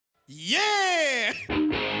Yeah!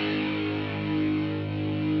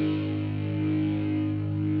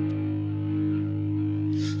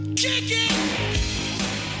 Kick it!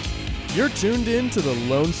 You're tuned in to the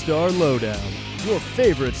LoneStar Lowdown, your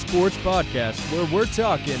favorite sports podcast where we're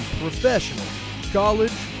talking professional,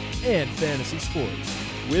 college, and fantasy sports.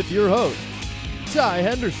 With your hosts, Ty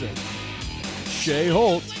Henderson, Shay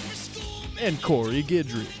Holt, and Corey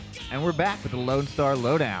Guidry. And we're back with the LoneStar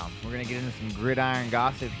Lowdown. We're going to get into some gridiron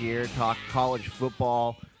gossip here, talk college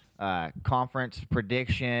football, conference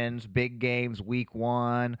predictions, big games, week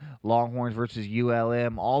 1, Longhorns versus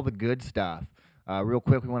ULM, all the good stuff. Real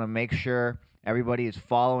quick, we want to make sure everybody is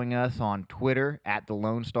following us on Twitter at the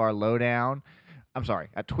LoneStar Lowdown. I'm sorry,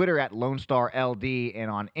 at Twitter at LoneStar LD and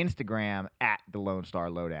on Instagram at the LoneStar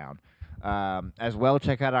Lowdown. As well,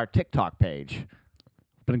 check out our TikTok page.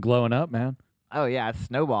 Been glowing up, man. Oh, yeah, it's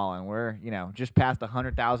snowballing. We're, just past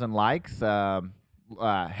 100,000 likes,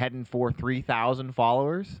 heading for 3,000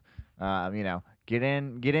 followers. Get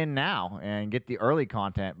in now and get the early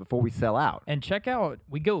content before we sell out. And check out,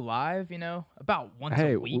 we go live, about once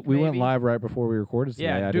a week. We maybe. went live right before we recorded today.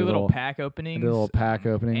 Yeah, I do did a little pack openings. I did a little pack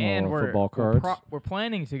opening, and little football cards. We're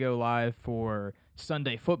planning to go live for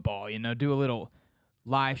Sunday football, do a little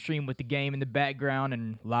live stream with the game in the background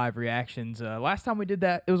and live reactions. Last time we did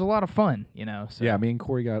that, it was a lot of fun, So Yeah, me and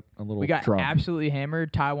Corey got a little we got drunk absolutely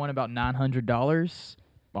hammered. Ty won about $900.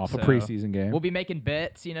 off a preseason game. We'll be making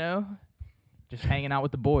bets, just hanging out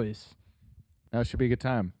with the boys. That should be a good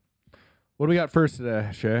time. What do we got first today,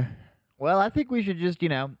 Shay? Well, I think we should just,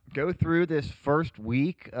 go through this first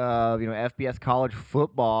week of, FBS college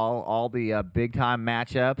football, all the big-time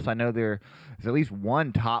matchups. I know there's at least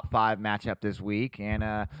one top 5 matchup this week, and,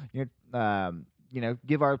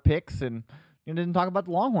 give our picks and then talk about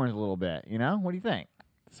the Longhorns a little bit, What do you think?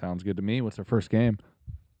 Sounds good to me. What's our first game?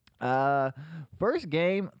 First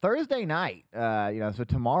game, Thursday night, so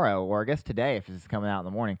tomorrow, or I guess today if this is coming out in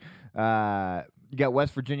the morning, you got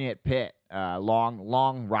West Virginia at Pitt,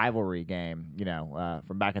 long rivalry game,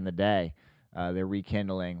 from back in the day. They're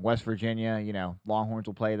rekindling. West Virginia, Longhorns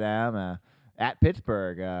will play them at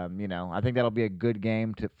Pittsburgh. I think that'll be a good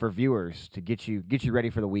game for viewers to get you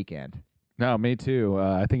ready for the weekend. No, me too.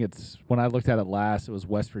 I think it's, when I looked at it last, it was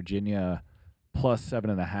West Virginia plus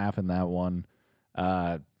 7.5 in that one.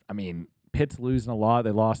 Pitt's losing a lot.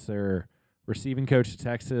 They lost their receiving coach to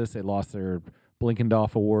Texas. They lost their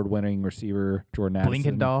Blinkendorf Award-winning receiver, Jordan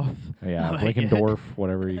Addison. Blinkendorf. Yeah, I like Blinkendorf,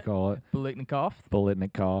 whatever you call it.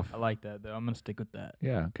 Bolitnikoff. I like that, though. I'm going to stick with that.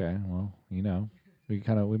 Yeah, okay. Well, we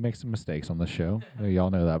make some mistakes on this show. Y'all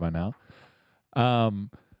know that by now.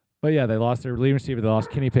 But yeah, they lost their leading receiver. They lost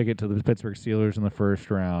Kenny Pickett to the Pittsburgh Steelers in the first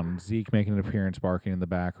round. Zeke making an appearance, barking in the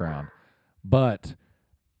background. But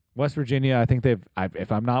West Virginia, I think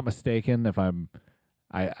if I'm not mistaken,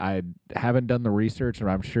 I haven't done the research,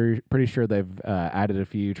 and I'm pretty sure they've added a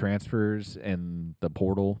few transfers in the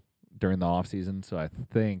portal during the offseason, so I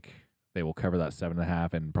think they will cover that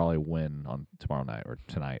 7.5 and probably win on tomorrow night or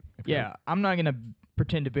tonight. Yeah, I'm not going to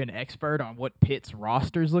pretend to be an expert on what Pitt's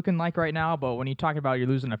roster is looking like right now, but when you talk about you're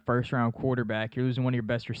losing a first-round quarterback, you're losing one of your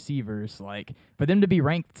best receivers, like, for them to be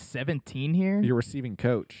ranked 17 here. Your receiving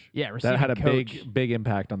coach. Yeah, receiving that had a coach. big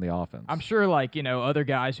impact on the offense. I'm sure, other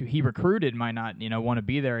guys who he recruited might not, want to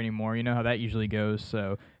be there anymore. You know how that usually goes.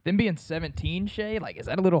 So them being 17, Shay, is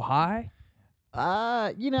that a little high?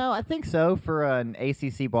 I think so for an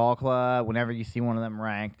ACC ball club. Whenever you see one of them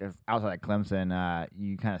ranked outside of Clemson,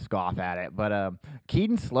 you kind of scoff at it. But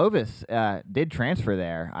Keaton Slovis did transfer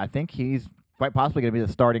there. I think he's quite possibly going to be the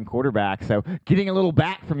starting quarterback. So getting a little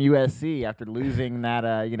back from USC after losing that,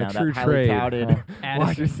 that highly touted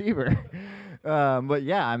wide receiver. But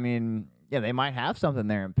yeah, they might have something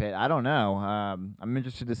there in Pitt. I don't know. I'm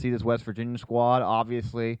interested to see this West Virginia squad.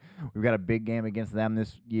 Obviously, we've got a big game against them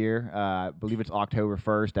this year. I believe it's October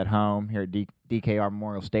 1st at home here at DKR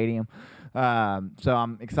Memorial Stadium. So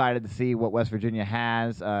I'm excited to see what West Virginia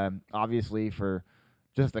has. Obviously, for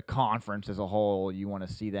just the conference as a whole, you want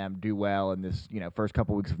to see them do well in this first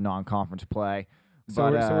couple weeks of non-conference play. So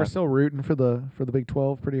we're still rooting for the Big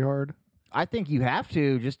 12 pretty hard? I think you have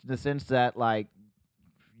to, just in the sense that,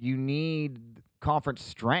 you need conference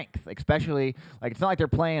strength, especially, it's not like they're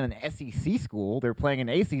playing an SEC school. They're playing an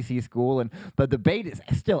ACC school, and the debate is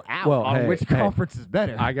still out on which conference is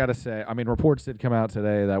better. I got to say, reports did come out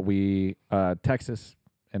today that Texas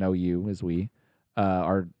and OU,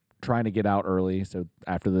 are trying to get out early, so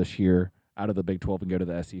after this year, out of the Big 12 and go to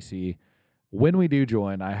the SEC. When we do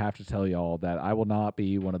join, I have to tell y'all that I will not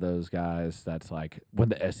be one of those guys that's when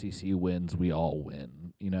the SEC wins, we all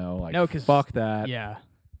win. No, 'cause fuck that. Yeah.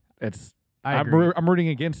 I agree. I'm rooting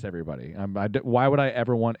against everybody. Why would I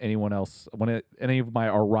ever want anyone else, any of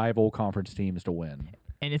our rival conference teams to win?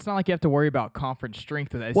 And it's not like you have to worry about conference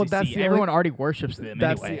strength with the SEC. Well, that's the Everyone already worships them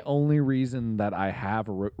That's anyway. the only reason that I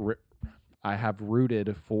have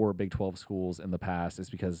rooted for Big 12 schools in the past is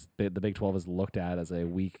because the Big 12 is looked at as a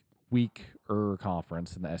weaker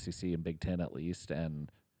conference in the SEC and Big 10 at least,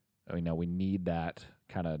 and we need that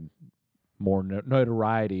kind of more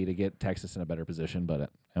notoriety to get Texas in a better position,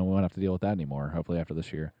 and we won't have to deal with that anymore, hopefully after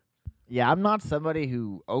this year. Yeah, I'm not somebody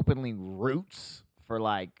who openly roots for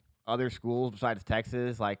like other schools besides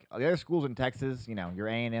Texas. Like the other schools in Texas, your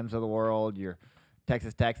A&Ms of the world, your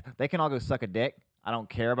Texas Techs, they can all go suck a dick. I don't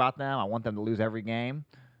care about them. I want them to lose every game.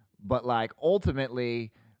 But like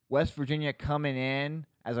ultimately, West Virginia coming in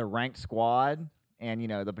as a ranked squad and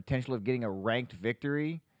the potential of getting a ranked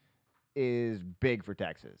victory is big for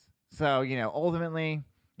Texas. So, ultimately,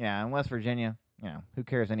 in West Virginia, who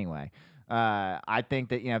cares anyway? I think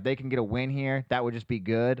that, if they can get a win here, that would just be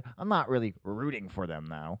good. I'm not really rooting for them,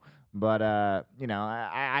 though. But,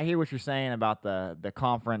 I hear what you're saying about the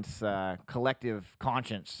conference collective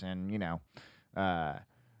conscience and,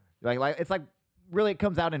 like it's like really it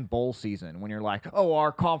comes out in bowl season when you're like, oh,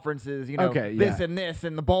 our conference is, this and this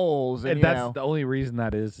and the bowls. And that's the only reason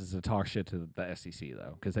that is to talk shit to the SEC,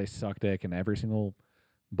 though, because they suck dick in every single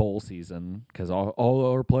bowl season because all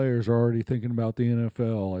our players are already thinking about the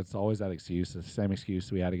NFL. It's always that excuse, the same excuse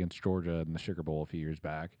we had against Georgia in the Sugar Bowl a few years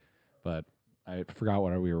back. But I forgot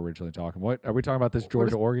what we were originally talking. What are we talking about? This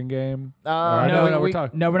Georgia-Oregon game? No, we're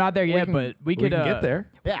talking. No, we're not there yet, but we could get there.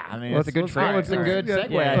 Yeah, I mean, it's a good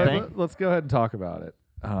segue. I think. Let's go ahead and talk about it.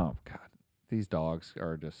 Oh God, these dogs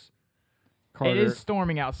are just. Carter. It is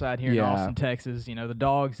storming outside here in Austin, Texas. The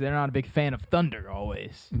dogs, they're not a big fan of thunder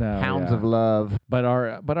always. No, Hounds of love. But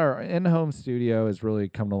our in-home studio is really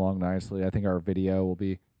coming along nicely. I think our video will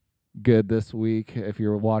be good this week. If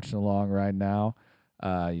you're watching along right now,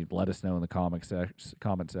 you let us know in the comment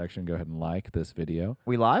section. Go ahead and like this video.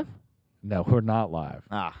 We live? No, we're not live.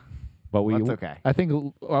 But that's okay. I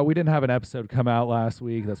think we didn't have an episode come out last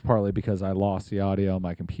week. That's partly because I lost the audio on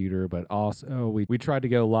my computer, but also we tried to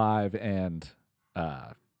go live and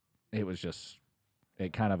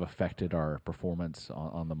it kind of affected our performance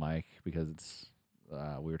on the mic because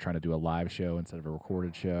we were trying to do a live show instead of a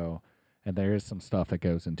recorded show, and there is some stuff that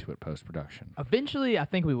goes into it post-production. Eventually, I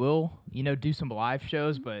think we will, do some live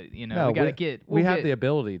shows, but we have the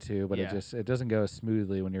ability to, but it doesn't go as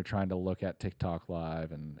smoothly when you're trying to look at TikTok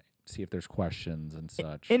Live and see if there's questions and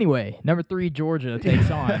such. Anyway, number 3, Georgia takes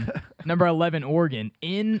on number 11, Oregon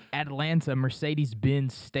in Atlanta,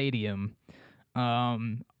 Mercedes-Benz Stadium. A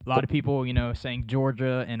lot of people, saying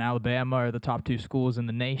Georgia and Alabama are the top 2 schools in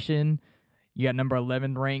the nation. You got number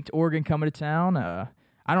 11 ranked Oregon coming to town.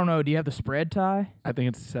 I don't know. Do you have the spread, Ty? I think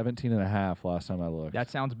it's 17.5 last time I looked.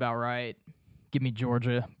 That sounds about right. Give me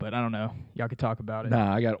Georgia, but I don't know. Y'all could talk about it.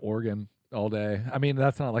 Nah, I got Oregon all day. I mean,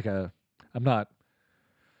 that's not like I'm not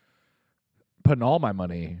putting all my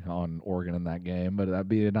money on Oregon in that game, but that'd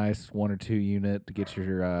be a nice 1 or 2 unit to get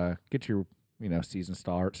your season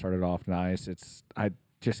started off nice. I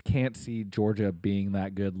just can't see Georgia being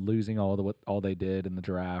that good, losing all they did in the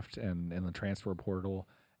draft and in the transfer portal,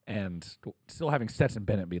 and still having Stetson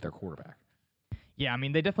Bennett be their quarterback. Yeah, I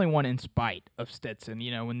mean, they definitely won in spite of Stetson.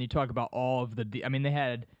 When you talk about all of they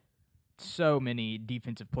had so many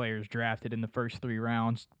defensive players drafted in the first 3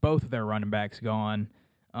 rounds. Both of their running backs gone.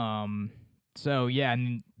 So, yeah,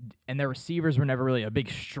 and their receivers were never really a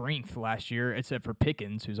big strength last year, except for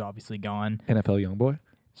Pickens, who's obviously gone. NFL young boy?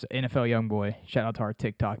 So NFL young boy. Shout out to our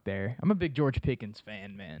TikTok there. I'm a big George Pickens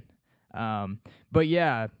fan, man. But,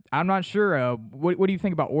 yeah, I'm not sure. What do you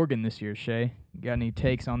think about Oregon this year, Shay? You got any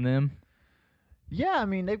takes on them? Yeah, I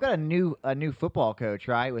mean, they've got a new football coach,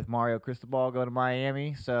 right, with Mario Cristobal going to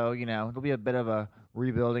Miami. So, it'll be a bit of a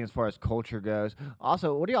rebuilding as far as culture goes.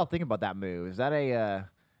 Also, what do y'all think about that move? Is that a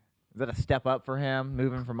step up for him,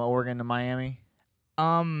 moving from Oregon to Miami?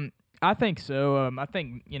 I think so. I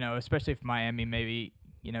think, especially if Miami maybe,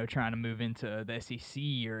 trying to move into the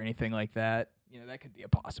SEC or anything like that, that could be a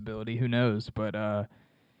possibility. Who knows? But, I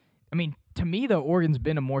mean, to me, though, Oregon's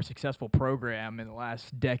been a more successful program in the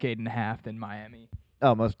last decade and a half than Miami.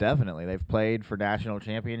 Oh, most definitely. They've played for national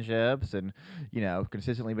championships and,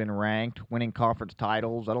 consistently been ranked, winning conference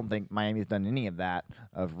titles. I don't think Miami's done any of that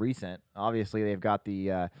of recent. Obviously, they've got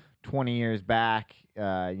the 20 years back,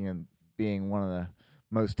 being one of the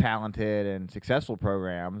most talented and successful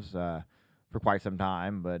programs for quite some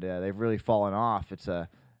time, but they've really fallen off. It's a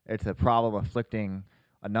problem afflicting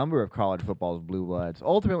a number of college football's blue bloods.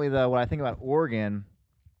 Ultimately, though, what I think about Oregon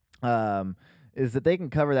is that they can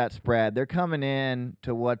cover that spread. They're coming in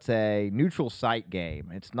to what's a neutral site game.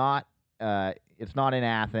 It's not in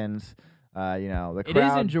Athens. The crowd. It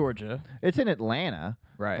is in Georgia. It's in Atlanta.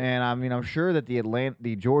 Right. And I'm sure that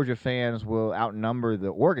the Georgia fans will outnumber the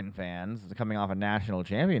Oregon fans coming off a national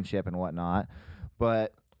championship and whatnot.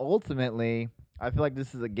 But ultimately, I feel like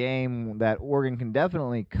this is a game that Oregon can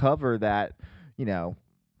definitely cover that,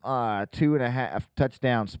 2.5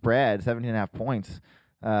 touchdown spread, 17.5 points,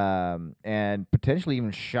 and potentially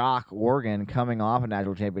even shock Oregon coming off a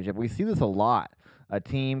national championship. We see this a lot. A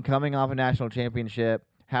team coming off a national championship,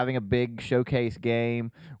 having a big showcase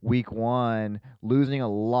game week 1, losing a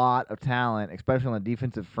lot of talent, especially on the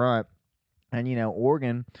defensive front. And,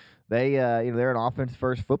 Oregon, they're an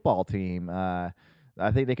offense-first football team. I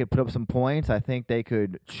think they could put up some points. I think they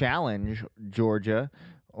could challenge Georgia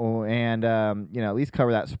and, at least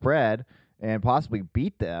cover that spread and possibly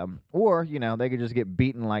beat them. Or, they could just get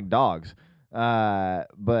beaten like dogs.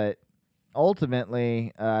 But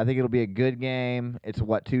ultimately, I think it'll be a good game. It's,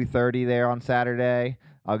 2:30 there on Saturday.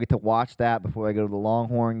 I'll get to watch that before I go to the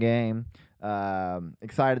Longhorn game.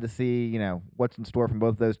 Excited to see, what's in store from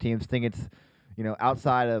both of those teams. Think it's,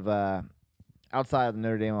 outside of the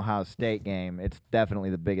Notre Dame Ohio State game, it's definitely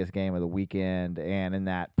the biggest game of the weekend, and in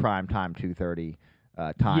that prime time 2:30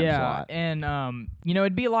 time slot. And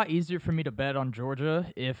it'd be a lot easier for me to bet on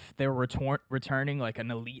Georgia if they were returning like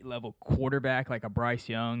an elite level quarterback, like a Bryce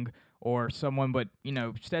Young or someone, but,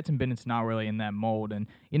 Stetson Bennett's not really in that mold. And,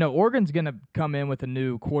 Oregon's going to come in with a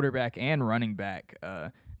new quarterback and running back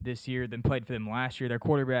this year than played for them last year. Their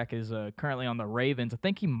quarterback is currently on the Ravens. I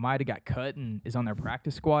think he might have got cut and is on their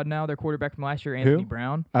practice squad now, their quarterback from last year, Anthony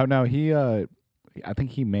Brown. Oh, no, I think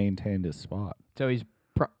he maintained his spot. So he's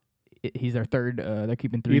their third. They're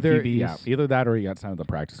keeping 3 QBs. Yeah, either that or he got signed to the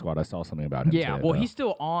practice squad. I saw something about him. Yeah, today, well, though. he's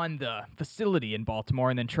still on the facility in Baltimore,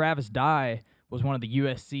 and then Travis Dye was one of the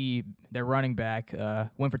USC, their running back,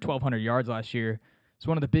 went for 1,200 yards last year. It's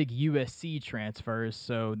one of the big USC transfers,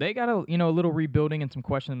 so they got a little rebuilding and some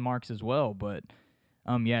question marks as well. But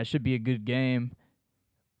it should be a good game.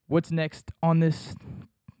 What's next on this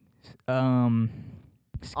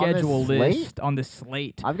schedule list on this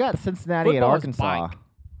slate? I've got Cincinnati at Football's Arkansas. bike.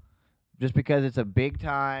 Just because it's a big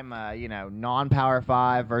time, non-Power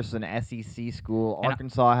 5 versus an SEC school. And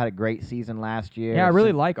Arkansas had a great season last year. Yeah, I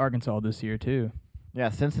really like Arkansas this year too. Yeah,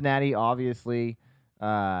 Cincinnati obviously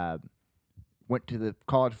went to the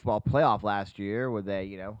college football playoff last year where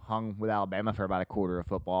they, hung with Alabama for about a quarter of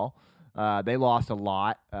football. They lost a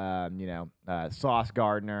lot. Sauce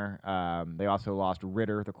Gardner. They also lost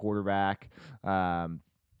Ritter, the quarterback.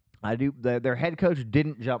 Their head coach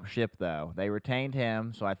didn't jump ship, though. They retained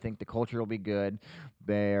him, so I think the culture will be good.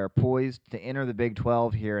 They're poised to enter the Big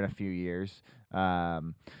 12 here in a few years. I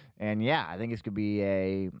think this could be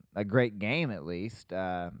a great game at least.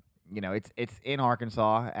 It's in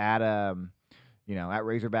Arkansas at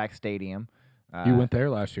Razorback Stadium. You went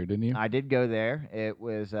there last year, didn't you? I did go there. It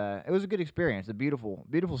was a good experience. A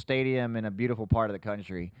beautiful stadium in a beautiful part of the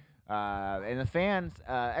country. And the fans,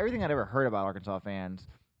 everything I'd ever heard about Arkansas fans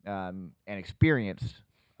and experienced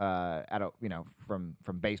from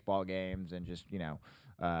baseball games and just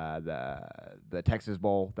the Texas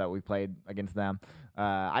Bowl that we played against them.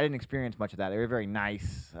 I didn't experience much of that. They were very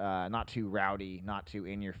nice, not too rowdy, not too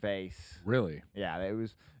in your face. Really? Yeah, it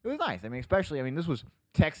was nice. This was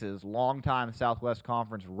Texas, longtime Southwest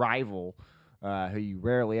Conference rival, who you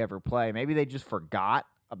rarely ever play. Maybe they just forgot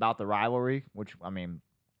about the rivalry, which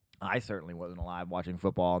I certainly wasn't alive watching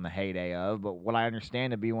football in the heyday of, but what I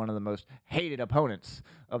understand to be one of the most hated opponents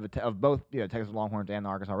of both Texas Longhorns and the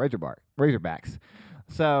Arkansas Razorbacks.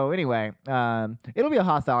 So anyway, it'll be a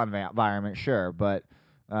hostile environment, sure, but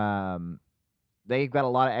they've got a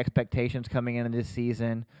lot of expectations coming into this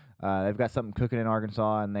season. They've got something cooking in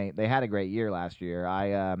Arkansas, and they had a great year last year.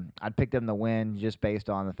 I'd pick them to win just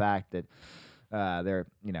based on the fact that they're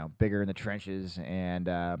bigger in the trenches, and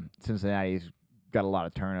Cincinnati's got a lot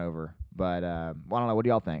of turnover. But I don't know. What do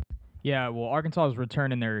y'all think? Yeah, well, Arkansas is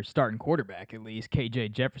returning their starting quarterback, at least,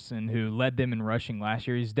 KJ Jefferson, who led them in rushing last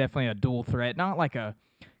year. He's definitely a dual threat. Not like a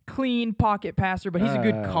clean pocket passer, but he's a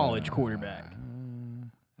good college quarterback.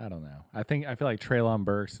 I don't know. I feel like Treylon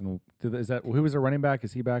Burks and who was their running back?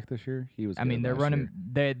 Is he back this year? He was. They're running.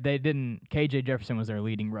 They didn't. KJ Jefferson was their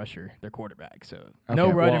leading rusher, their quarterback. So okay, no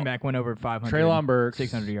running back went over 500. Treylon Burks,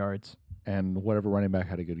 600 yards. And whatever running back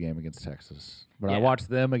had a good game against Texas. But yeah. I watched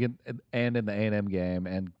them again and in the A&M game,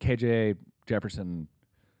 and KJ Jefferson,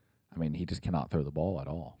 he just cannot throw the ball at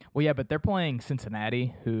all. Well, yeah, but they're playing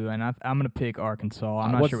Cincinnati, I'm going to pick Arkansas.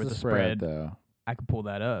 I'm not what's sure what the the spread, though. I could pull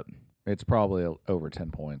that up. It's probably over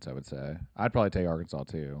 10 points, I would say. I'd probably take Arkansas,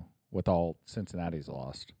 too. with all Cincinnati's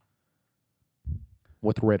lost.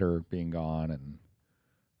 With Ritter being gone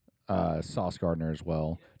and Sauce Gardner as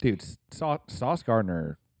well. Dude, Sauce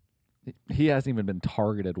Gardner, he hasn't even been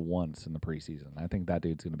targeted once in the preseason. I think that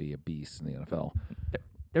dude's going to be a beast in the NFL.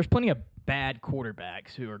 There's plenty of bad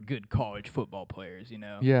quarterbacks who are good college football players, you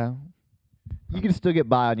know. Yeah. You can still get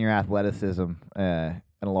by on your athleticism in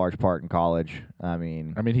a large part in college. I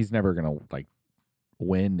mean, he's never going to like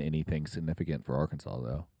win anything significant for Arkansas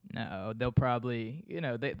though. No, they'll probably,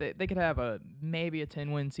 they could have maybe a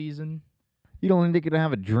 10-win season. you don't think you're going to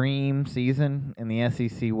have a dream season in the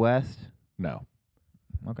SEC West? No.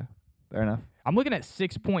 Okay, fair enough. I'm looking at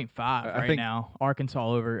 6.5 I right think- now. Arkansas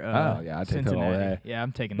over I'd take that all Cincinnati. day. Yeah,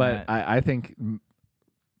 I'm taking But that. I think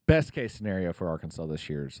best case scenario for Arkansas this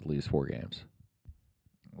year is lose 4 games.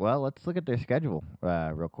 Well, let's look at their schedule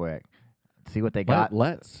real quick. See what they got.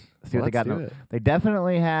 Let's See what they got. do it. They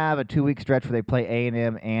definitely have a 2-week stretch where they play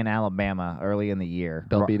A&M and Alabama early in the year.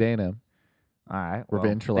 They'll beat A&M. All right.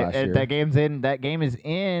 Revenge for last year. That game is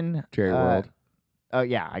in Jerry World. Oh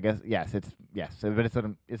yeah, I guess yes. But it's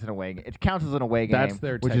an away game. It counts as an away game. That's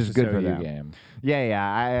their which Texas is good for OU them. game.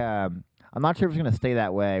 Yeah. I'm not sure if it's going to stay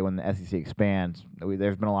that way when the SEC expands.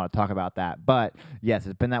 There's been a lot of talk about that, but yes,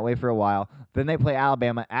 it's been that way for a while. Then they play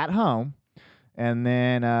Alabama at home, and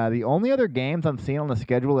then the only other games I'm seeing on the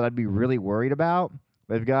schedule that I'd be really worried about,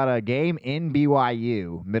 they've got a game in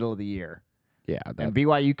BYU middle of the year, Yeah, and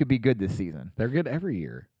BYU could be good this season. they're good every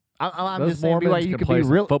year. I'm Those just saying Mormons BYU can could play be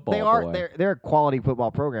some real. football, They are. boy. They're a quality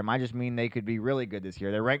football program. I just mean they could be really good this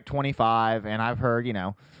year. They're ranked 25, and I've heard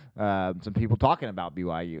some people talking about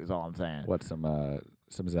BYU. Is all I'm saying. What some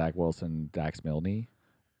Zach Wilson, Dax Milne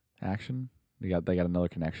action? They got another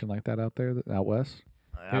connection like that out there out west.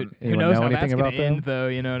 Who Anyone knows know how anything that's about going to them? end, though,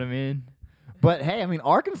 you know what I mean? But hey,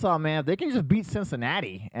 Arkansas, man, if they can just beat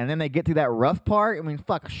Cincinnati and then they get through that rough part.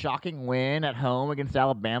 A shocking win at home against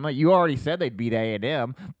Alabama. You already said they'd beat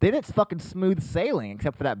A&M. Then it's fucking smooth sailing,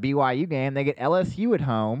 except for that BYU game. They get LSU at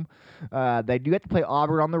home. They do have to play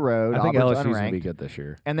Auburn on the road. I think Auburn's LSU's going to be unranked. good this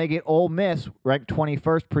year. And they get Ole Miss ranked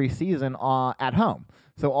 21st preseason at home.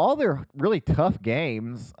 So all their really tough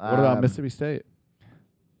games. What about Mississippi State?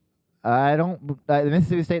 I don't.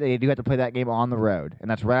 Mississippi State, they do have to play that game on the road, and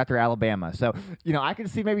that's right after Alabama. So, I can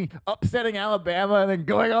see maybe upsetting Alabama and then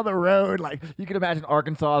going on the road. Like, you can imagine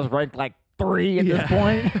Arkansas is ranked like 3 at this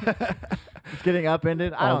point. It's getting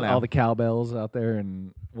upended. I don't know. All the cowbells out there,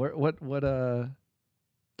 and what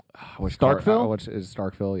Starkville? Which is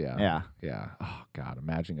Starkville? Yeah. Yeah. Oh God,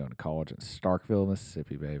 imagine going to college in Starkville,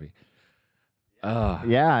 Mississippi, baby.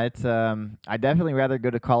 Yeah, it's. I definitely rather go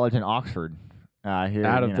to college in Oxford. Here,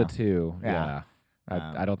 Out of the two, Yeah.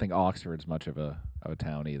 I don't think Oxford's much of a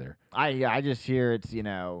town either. I just hear it's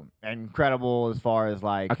incredible as far as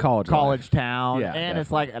like A college town, Yeah, and definitely. it's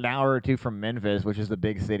like an hour or two from Memphis, which is the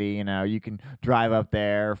big city. You can drive up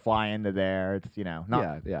there, fly into there. It's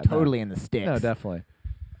not totally in the sticks. No, definitely.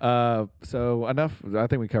 So enough. I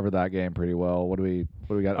think we covered that game pretty well. What do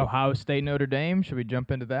we got? Ohio State, Notre Dame. Should we jump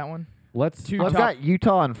into that one? Let's. I've got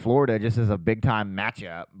Utah and Florida just as a big time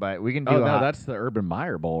matchup, but we can do. Oh no, that's the Urban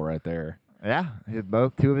Meyer Bowl right there. Yeah,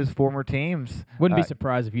 both two of his former teams. Wouldn't be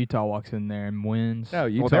surprised if Utah walks in there and wins. No,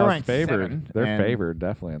 Utah's they're ranked favored. 7, They're and- favored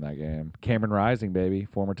definitely in that game. Cameron Rising, baby,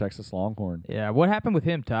 former Texas Longhorn. Yeah, what happened with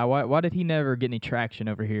him, Ty? Why did he never get any traction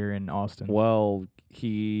over here in Austin? Well,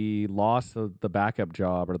 he lost the backup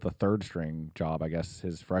job or the third string job, I guess,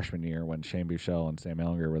 his freshman year when Shane Buechele and Sam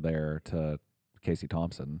Ellinger were there to Casey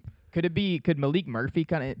Thompson. Could Malik Murphy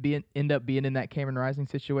kind of end up being in that Cameron Rising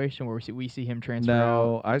situation where we see him transfer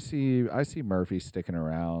No, out? I see Murphy sticking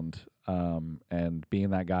around and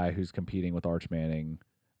being that guy who's competing with Arch Manning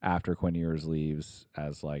after Quinn Ewers leaves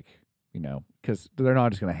as because they're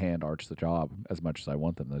not just going to hand Arch the job as much as I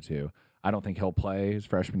want them to. I don't think he'll play his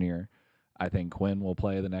freshman year. I think Quinn will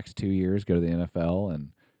play the next 2 years, go to the NFL,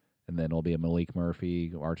 and then it'll be a Malik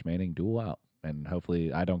Murphy, Arch Manning duel out. And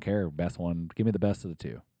hopefully, I don't care, best one. Give me the best of the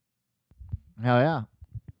two. Hell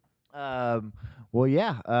yeah. Well,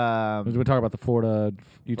 yeah. We talk about the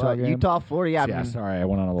Florida-Utah game? Utah, Florida. Yeah. Yeah, sorry, I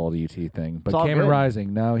went on a little UT thing. But all Cameron good.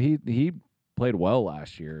 Rising, no, he played well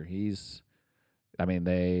last year.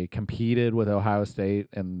 They competed with Ohio State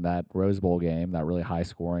in that Rose Bowl game, that really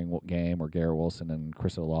high-scoring game where Garrett Wilson and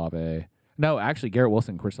Chris Olave. No, actually, Garrett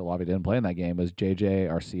Wilson and Chris Olave didn't play in that game. It was J.J.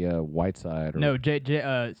 Arcia-Whiteside. No,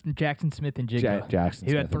 Jackson Smith and Jigga. Jackson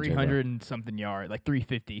He Smith had and Jigga. 300 and something yards, like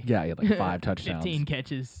 350. Yeah, he had like 5 touchdowns. 15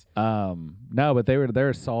 catches. No, but they're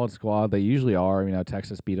a solid squad. They usually are.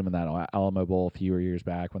 Texas beat them in that Alamo Bowl a few years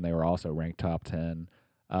back when they were also ranked top 10.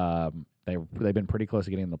 They've been pretty close to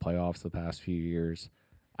getting in the playoffs the past few years.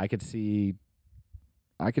 I could see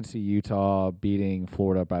I could see Utah beating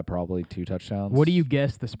Florida by probably 2 touchdowns. What do you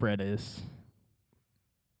guess the spread is?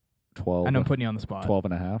 12. I know I'm putting you on the spot.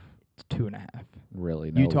 12.5. It's 2.5.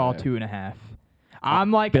 Really? No Utah way. 2.5.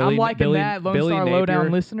 I'm liking that. Lone Billy Star Lowdown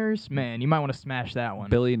Napier. listeners, man, you might want to smash that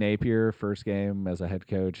one. Billy Napier, first game as a head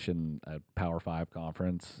coach in a Power 5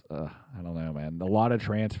 conference. I don't know, man. A lot of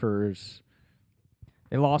transfers.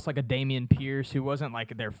 They lost like a Damian Pierce, who wasn't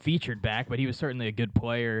like their featured back, but he was certainly a good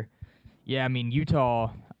player. Yeah, I mean,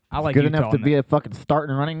 Utah, I like good Utah enough to be a fucking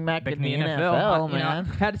starting running back back in the NFL, I, man.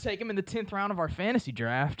 had to take him in the 10th round of our fantasy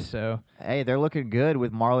draft, so. Hey, they're looking good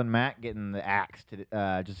with Marlon Mack getting the axe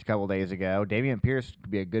just a couple days ago. Damian Pierce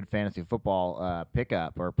could be a good fantasy football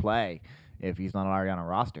pickup or play if he's not already on a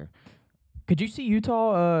roster. Could you see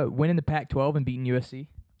Utah winning the Pac-12 and beating USC?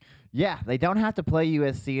 Yeah, they don't have to play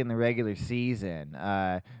USC in the regular season.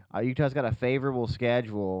 Utah's got a favorable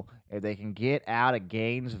schedule. If they can get out of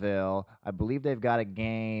Gainesville, I believe they've got a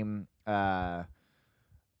game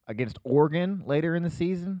against Oregon later in the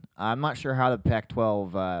season. I'm not sure how the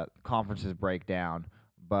Pac-12 conferences break down,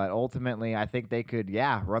 but ultimately, I think they could,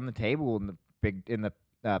 run the table in the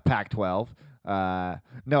Pac-12.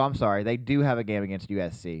 No, I'm sorry, they do have a game against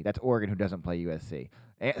USC. That's Oregon, who doesn't play USC.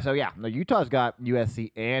 So, Utah's got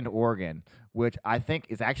USC and Oregon, which I think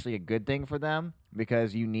is actually a good thing for them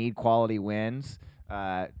because you need quality wins,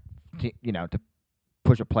 to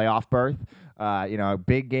push a playoff berth. A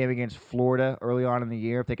big game against Florida early on in the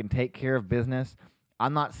year. If they can take care of business,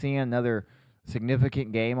 I'm not seeing another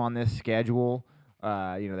significant game on this schedule.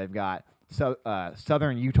 They've got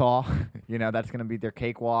Southern Utah. That's going to be their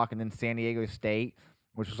cakewalk, and then San Diego State,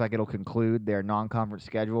 which looks like it'll conclude their non-conference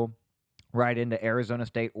schedule. Right into Arizona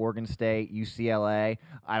State, Oregon State, UCLA.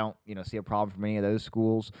 I don't, see a problem from any of those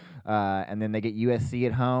schools. And then they get USC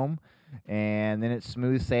at home, and then it's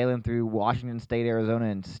smooth sailing through Washington State, Arizona,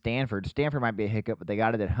 and Stanford. Stanford might be a hiccup, but they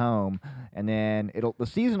got it at home. And then the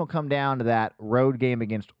season will come down to that road game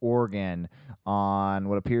against Oregon on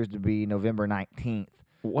what appears to be November 19th.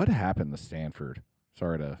 What happened to Stanford?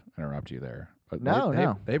 Sorry to interrupt you there. But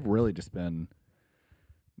No. They've really just been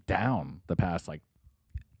down the past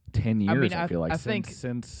 10 years. I feel like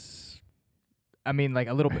since a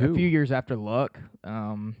few years after Luck.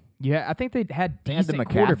 I think they had decent the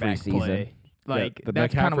McCaffrey quarterback season. play. The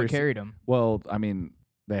That's kind of what McCaffrey carried them. Well, I mean,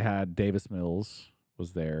 they had Davis Mills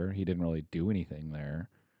was there. He didn't really do anything there.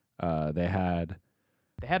 They had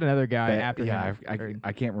another guy after him.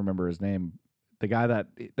 I can't remember his name.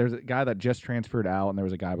 There's a guy that just transferred out, and there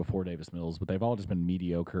was a guy before Davis Mills, but they've all just been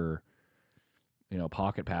mediocre.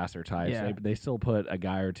 Pocket passer types. Yeah. They still put a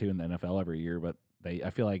guy or two in the NFL every year, but I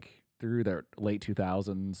feel like through their late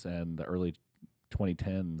 2000s and the early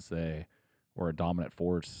 2010s, they were a dominant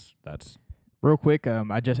force. That's real quick.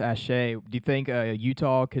 I just asked Shay, do you think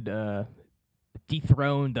Utah could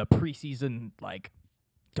dethrone the preseason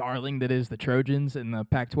darling that is the Trojans in the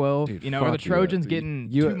Pac-12? Dude, are the Trojans getting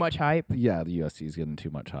too much hype? Yeah, the USC is getting too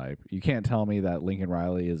much hype. You can't tell me that Lincoln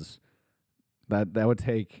Riley is. That would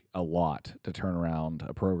take a lot to turn around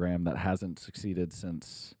a program that hasn't succeeded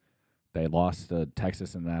since they lost to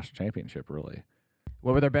Texas in the national championship, really.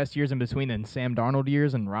 What were their best years in between then? Sam Darnold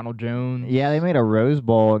years and Ronald Jones? Yeah, they made a Rose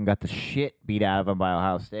Bowl and got the shit beat out of them by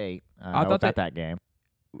Ohio State. I thought that game.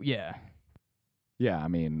 Yeah. Yeah, I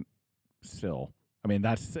mean, still. I mean,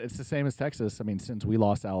 it's the same as Texas. I mean, since we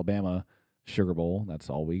lost to Alabama, Sugar Bowl, that's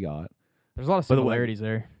all we got. There's a lot of similarities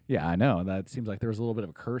there. Yeah, I know. That seems like there was a little bit of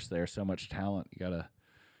a curse there. So much talent. You got to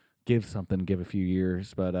give a few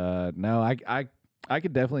years. But no, I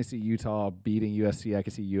could definitely see Utah beating USC. I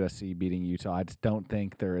could see USC beating Utah. I just don't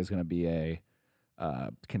think there is going to be a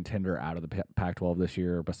contender out of the Pac-12 this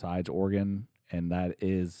year besides Oregon. And that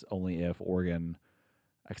is only if Oregon,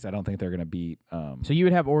 because I don't think they're going to beat. So you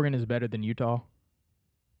would have Oregon is better than Utah?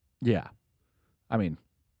 Yeah. I mean,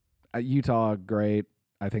 Utah, great.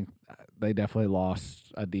 I think they definitely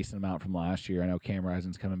lost a decent amount from last year. I know Cam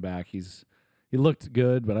Rising's coming back. He looked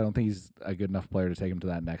good, but I don't think he's a good enough player to take him to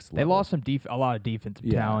that next level. They lost a lot of defensive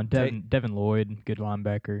talent. Devin Lloyd, good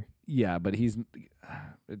linebacker. Yeah, but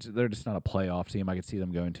they're just not a playoff team. I could see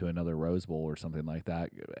them going to another Rose Bowl or something like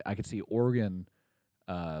that. I could see Oregon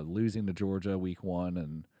losing to Georgia week 1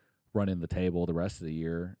 and running the table the rest of the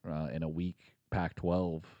year in a weak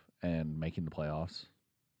Pac-12 and making the playoffs.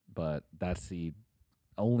 But that's the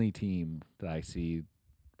only team that I see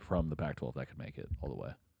from the Pac-12 that could make it all the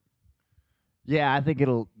way. Yeah, I think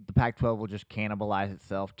the Pac-12 will just cannibalize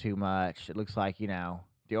itself too much. It looks like,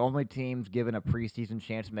 the only teams given a preseason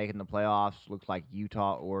chance of making the playoffs looks like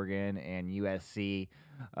Utah, Oregon, and USC.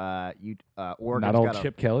 Oregon's not old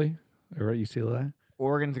Chip Kelly over at UCLA?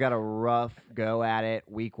 Oregon's got a rough go at it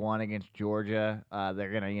week 1 against Georgia.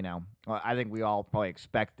 They're going to, I think we all probably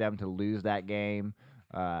expect them to lose that game.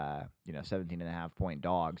 17.5-point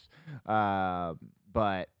dogs.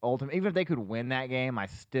 But ultimately, even if they could win that game, I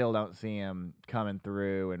still don't see them coming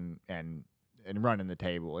through and running the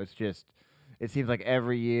table. It's just, it seems like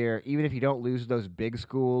every year, even if you don't lose those big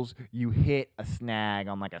schools, you hit a snag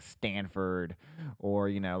on like a Stanford or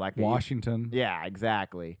like Washington. Yeah,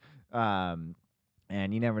 exactly.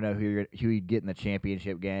 And you never know who you'd get in the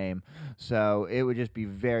championship game. So it would just be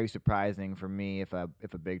very surprising for me if a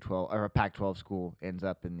Big 12 or a Pac-12 school ends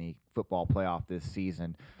up in the football playoff this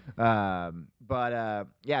season. Yeah,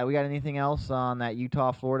 we got anything else on that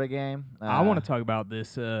Utah-Florida game? I want to talk about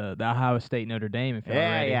this, the Ohio State-Notre Dame. If you're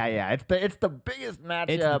ready. Yeah. It's the biggest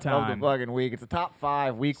matchup of the fucking week. It's a top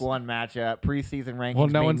 5 week 1 matchup. Preseason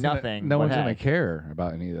rankings mean nothing. No one's gonna care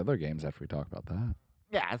about any of the other games after we talk about that.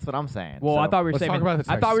 Yeah, that's what I'm saying. Well, so, I thought we were let's saving. talk about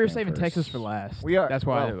the I thought we were Texas saving game Texas first. for last. We are. That's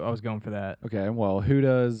why Well, I was going for that. Okay, well, who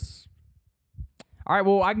does? All right.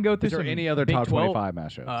 Well, I can go through Is there some any other Big top 12, 25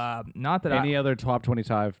 matchups? Not that Any other top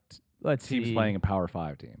 25 let's teams see. playing a Power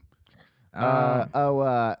 5 team?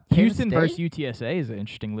 Houston Penn versus State? UTSA is an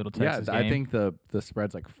interesting little Texas game. I think the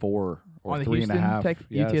spread's like 4 or On the 3.5. Houston,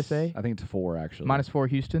 Yes, UTSA? I think it's 4 actually. -4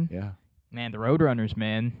 Houston. Yeah, Man, the Roadrunners,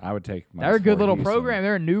 man. I would take. They're a good -4 little Houston. program.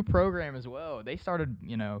 They're a new program as well. They started,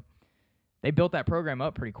 they built that program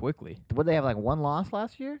up pretty quickly. Would they have like 1 loss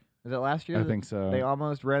last year? Is it last year? I that think so. They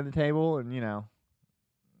almost ran the table and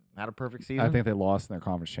had a perfect season. I think they lost in their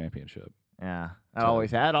conference championship. Yeah, that So,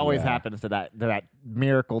 always yeah. happens to that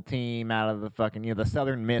miracle team out of the fucking the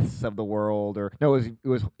Southern Miss of the world. Or no, it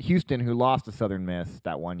was Houston who lost to Southern Miss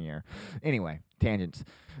that one year. Anyway, tangents.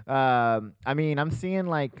 I'm seeing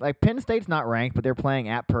like Penn State's not ranked, but they're playing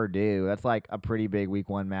at Purdue. That's like a pretty big week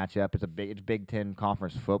 1 matchup. It's Big Ten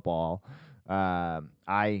conference football. I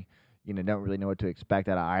don't really know what to expect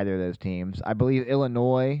out of either of those teams. I believe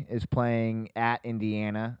Illinois is playing at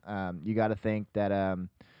Indiana. You got to think that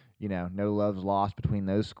no love's lost between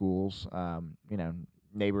those schools.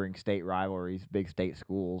 Neighboring state rivalries, big state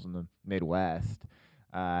schools in the Midwest.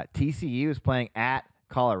 TCU is playing at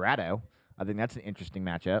Colorado. I think that's an interesting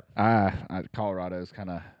matchup. Colorado's kind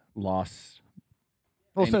of lost.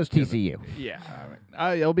 Well, so is TCU. Yeah,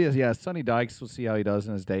 it'll be Sonny Dykes. We'll see how he does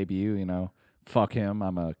in his debut. Fuck him.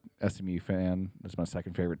 I'm a SMU fan. That's my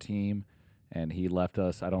second favorite team, and he left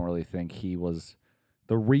us. I don't really think he was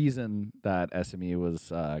the reason that SMU was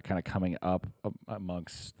kind of coming up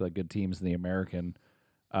amongst the good teams in the American.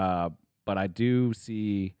 But I do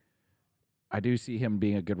see him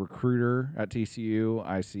being a good recruiter at TCU.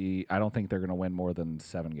 I don't think they're going to win more than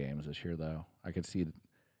 7 games this year, though. I could see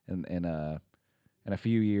in a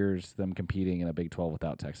few years them competing in a Big 12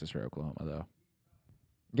 without Texas or Oklahoma, though.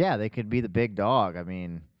 Yeah, they could be the big dog. I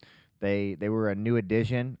mean, they were a new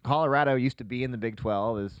addition. Colorado used to be in the Big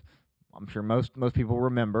 12, as I'm sure most people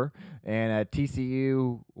remember, and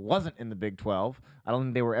TCU wasn't in the Big 12. I don't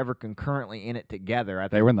think they were ever concurrently in it together. I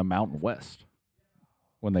think They were in the Mountain West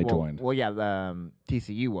when they joined. Well, yeah,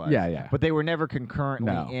 TCU was. Yeah. But they were never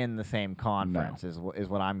concurrently No. in the same conference, is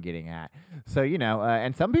what I'm getting at. So,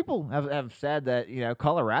 and some people have said that,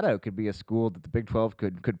 Colorado could be a school that the Big 12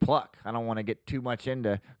 could pluck. I don't want to get too much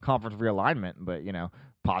into conference realignment, but,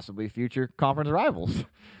 possibly future conference rivals.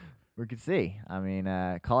 We could see. I mean,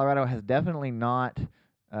 Colorado has definitely not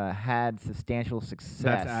had substantial success.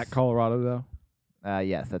 That's at Colorado, though?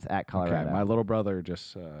 Yes, that's at Colorado. Okay, my little brother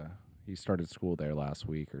just he started school there last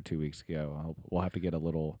week or 2 weeks ago. We'll have to get a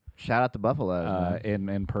little Shout out to Buffalo.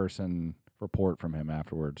 in-person report from him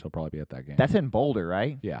afterwards. He'll probably be at that game. That's in Boulder,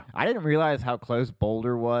 right? Yeah. I didn't realize how close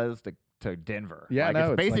Boulder was to Denver. Yeah, like,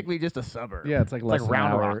 no, it's it's basically just a suburb. Yeah, it's like less than an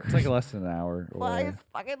Round hour. Rock. It's like less than an hour. Well, away. it's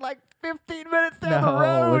fucking like 15 minutes down No, the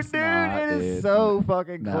road, it's dude. not, It is dude. so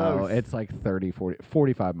fucking No, close. it's like 30, 40,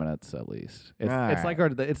 45 minutes at least. It's Alright.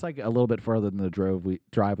 it's like a little bit further than the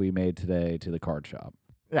drive we made today to the card shop.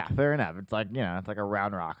 Yeah, fair enough. It's like it's like a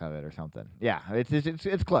Round Rock of it or something. Yeah,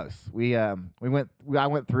 it's close. I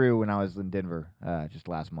went through when I was in Denver just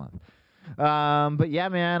last month. But yeah,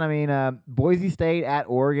 man. I mean, Boise State at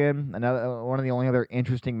Oregon. Another one of the only other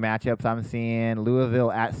interesting matchups I'm seeing.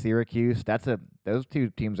 Louisville at Syracuse. Those two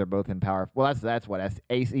teams are both in power. Well, that's what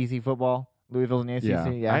ACC football. Louisville's in the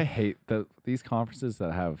ACC. Yeah. I hate these conferences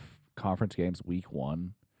that have conference games week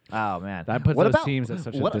 1. Oh man, That puts What those about- teams at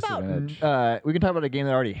such a What disadvantage. about? We can talk about a game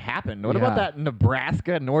that already happened. What about Yeah. that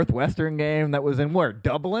Nebraska Northwestern game that was in where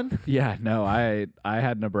Dublin? Yeah, no, I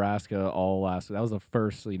had Nebraska all last. That was the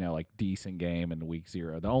first, decent game in week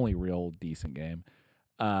 0, the only real decent game,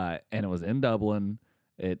 and it was in Dublin.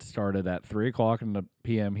 It started at 3:00 in the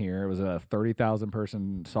p.m. here. It was a 30,000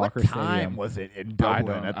 person soccer What time stadium. was it in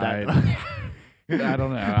Dublin at that? I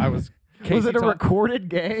don't know. I was. Was it a recorded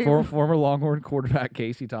game? Former Longhorn quarterback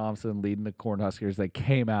Casey Thompson leading the Cornhuskers. They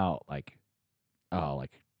came out like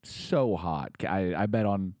so hot. I bet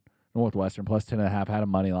on Northwestern plus 10.5. Had a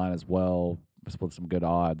money line as well. Split some good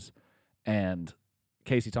odds, and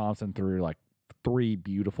Casey Thompson threw like 3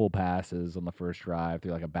 beautiful passes on the first drive,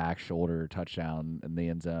 threw like a back shoulder touchdown in the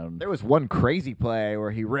end zone. There was one crazy play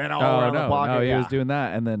where he ran all around the pocket. No, he was doing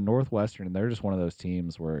that. And then Northwestern, they're just one of those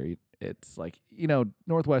teams where it's like,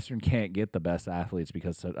 Northwestern can't get the best athletes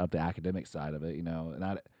because of the academic side of it.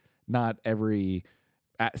 Not every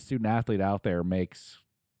student athlete out there makes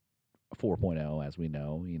 4.0, as we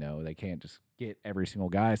know. They can't just get every single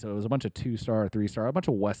guy. So it was a bunch of 2-star, 3-star, a bunch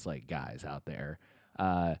of Westlake guys out there,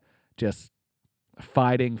 just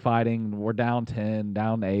fighting. We're down 10,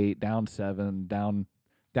 down 8, down 7, down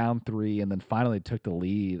 3, and then finally took the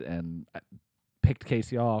lead and picked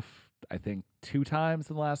Casey off, I think, 2 times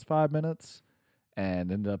in the last 5 minutes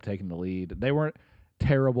and ended up taking the lead. They weren't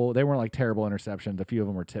terrible. They weren't like terrible interceptions. A few of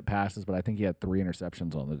them were tip passes, but I think he had 3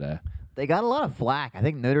 interceptions on the day. They got a lot of flack. I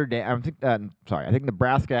think I think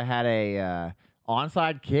Nebraska had a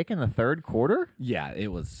onside kick in the third quarter. Yeah,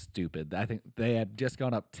 it was stupid. I think they had just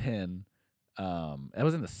gone up 10. It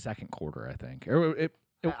was in the second quarter, I think.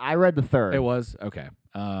 I read the third. It was okay.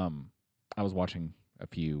 I was watching a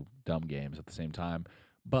few dumb games at the same time,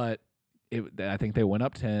 but I think they went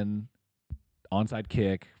up 10, onside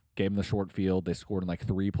kick, gave them the short field. They scored in like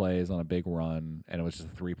 3 plays on a big run, and it was just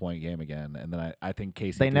a 3-point game again. And then I think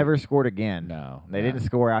Casey. They never scored again. No, they didn't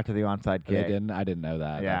score after the onside kick. They didn't. I didn't know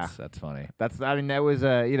that. Yeah, that's funny. That was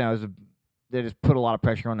they just put a lot of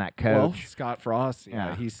pressure on that coach. Well, Scott Frost.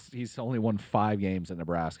 Yeah, he's only won 5 games in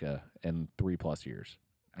Nebraska in 3+ years.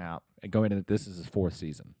 Yeah, and going into this is his 4th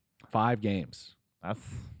season. 5 games. That's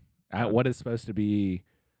what is supposed to be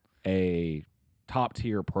a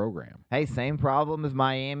top-tier program. Hey, same problem as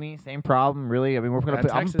Miami. Same problem, really. I mean,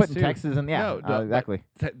 I'm putting Texas in. Yeah, exactly.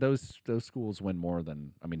 Those schools win more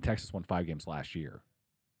than. I mean, Texas won 5 games last year.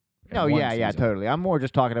 Oh, yeah, totally. I'm more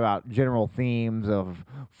just talking about general themes of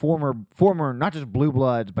former, not just blue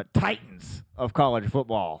bloods, but titans of college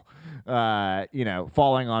football.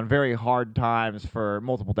 Falling on very hard times for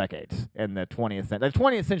multiple decades in the 20th century. The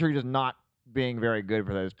 20th century just not being very good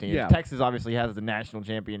for those teams. Yeah. Texas obviously has the national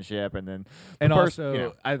championship, and then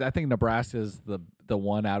I think Nebraska is the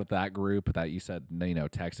one out of that group that you said,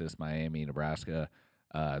 Texas, Miami, Nebraska,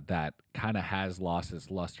 that kind of has lost its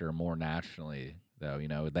luster more nationally.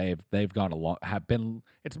 Though they've gone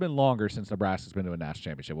it's been longer since Nebraska's been to a national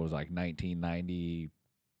championship. It was like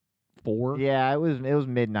 1994. Yeah, it was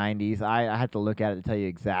mid 90s. I had to look at it to tell you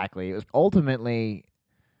exactly. It was ultimately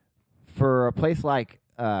for a place like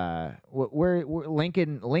where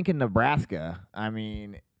Lincoln, Nebraska. I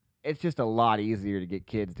mean, it's just a lot easier to get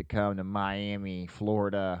kids to come to Miami,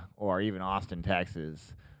 Florida, or even Austin,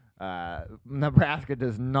 Texas. Nebraska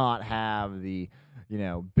does not have the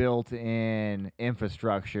built-in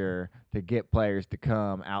infrastructure to get players to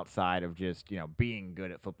come outside of just being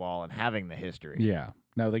good at football and having the history. Yeah,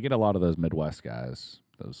 no, they get a lot of those Midwest guys,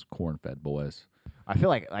 those corn-fed boys. I feel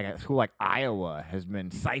like a school like Iowa has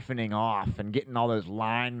been siphoning off and getting all those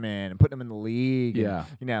linemen and putting them in the league. Yeah.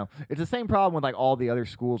 And, it's the same problem with like all the other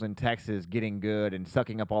schools in Texas getting good and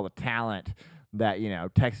sucking up all the talent that,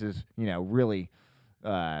 Texas, really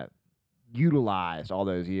utilized all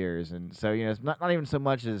those years. And so, it's not even so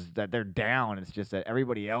much as that they're down. It's just that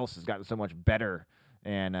everybody else has gotten so much better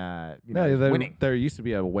and, winning. There used to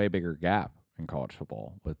be a way bigger gap in college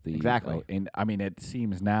football with the exactly. And I mean, it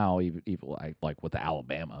seems now even like with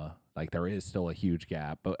Alabama, like there is still a huge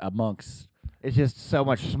gap, but amongst it's just so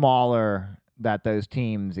much smaller that those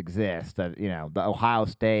teams exist. That the Ohio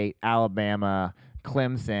State, Alabama,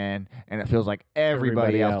 Clemson, and it feels like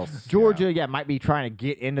everybody else. Georgia, might be trying to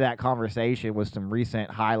get into that conversation with some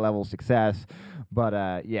recent high-level success. But,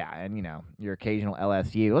 and, your occasional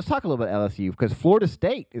LSU. Let's talk a little bit LSU because Florida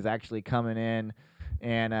State is actually coming in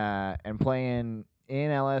and playing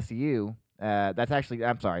in LSU. That's going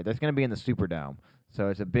to be in the Superdome. So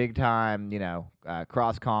it's a big-time,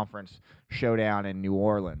 cross-conference showdown in New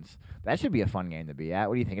Orleans. That should be a fun game to be at.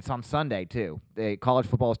 What do you think? It's on Sunday, too. College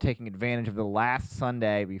football is taking advantage of the last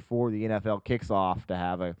Sunday before the NFL kicks off to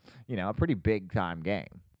have a pretty big-time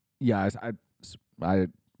game. Yeah, I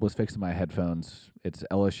was fixing my headphones. It's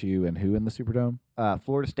LSU and who in the Superdome?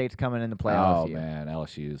 Florida State's coming in to play LSU. Oh, LSU. man,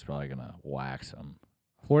 LSU is probably going to wax them.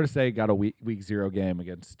 Florida State got a week 0 game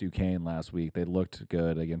against Duquesne last week. They looked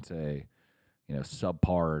good against a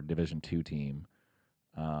subpar Division II team.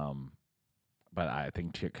 But I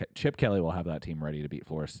think Chip Kelly will have that team ready to beat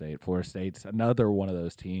Florida State. Florida State's another one of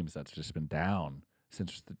those teams that's just been down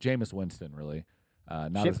since Jameis Winston, really.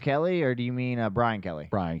 Chip Kelly, or do you mean Brian Kelly?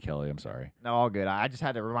 Brian Kelly, I'm sorry. No, all good. I just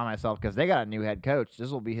had to remind myself because they got a new head coach. This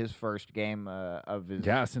will be his first game of his.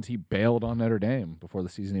 Yeah, since he bailed on Notre Dame before the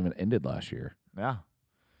season even ended last year. Yeah.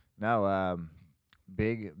 No,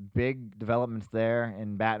 big developments there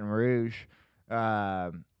in Baton Rouge.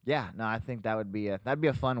 Yeah, no, I think that'd be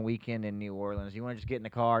a fun weekend in New Orleans. You want to just get in the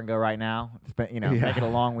car and go right now? Make it a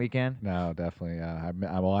long weekend. No, definitely. I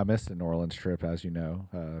missed the New Orleans trip, as you know,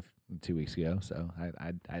 2 weeks ago. So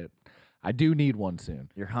I do need one soon.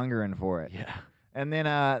 You're hungering for it. Yeah. And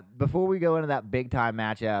then before we go into that big time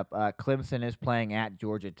matchup, Clemson is playing at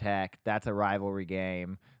Georgia Tech. That's a rivalry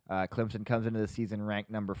game. Clemson comes into the season ranked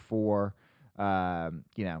number 4.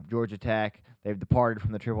 Georgia Tech, they've departed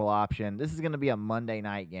from the triple option. This is going to be a Monday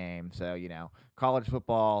night game. So, college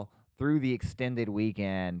football through the extended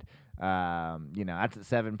weekend, that's at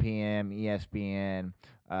 7 p.m. ESPN.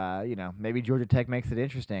 Maybe Georgia Tech makes it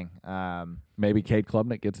interesting. Maybe Cade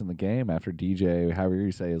Klubnik gets in the game after DJ, however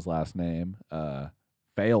you say his last name,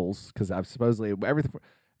 fails, because I've supposedly everything.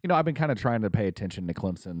 I've been kind of trying to pay attention to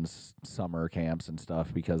Clemson's summer camps and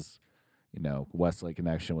stuff because, Westlake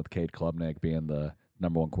connection with Cade Klubnik being the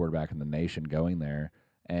number 1 quarterback in the nation going there.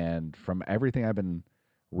 And from everything I've been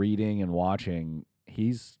reading and watching,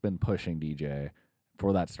 he's been pushing DJ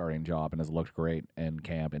for that starting job and has looked great in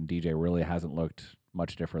camp. And DJ really hasn't looked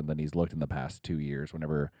much different than he's looked in the past 2 years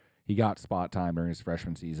whenever he got spot time during his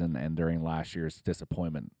freshman season and during last year's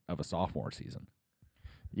disappointment of a sophomore season.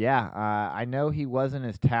 Yeah, I know he wasn't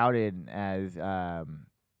as touted as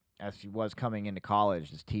he was coming into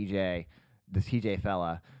college. This TJ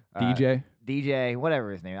fella, DJ,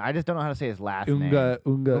 whatever his name. I just don't know how to say his last name.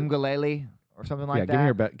 Ungalele or something like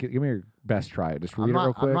that. Give me your best try. Just read it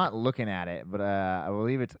real quick. I'm not looking at it, but I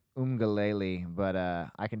believe it's Ungalele. But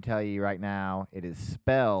I can tell you right now, it is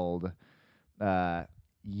spelled Uiagalelei.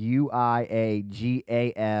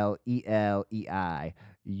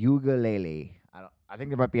 Ugalele. I think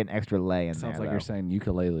there might be an extra lay in there. Sounds like though. you're saying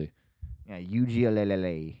ukulele. Yeah,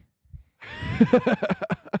 Ugalele.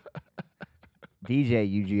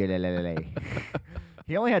 DJ Ugalele.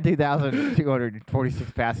 He only had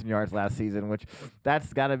 2,246 passing yards last season, which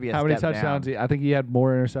that's got to be a How step many touchdowns? down. I think he had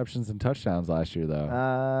more interceptions than touchdowns last year,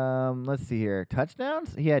 though. Let's see here.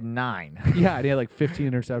 Touchdowns? He had 9. Yeah, and he had like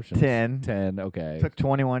 15 interceptions. 10. Okay. Took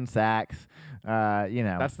 21 sacks.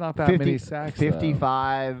 That's not that many sacks.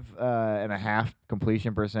 55 and a half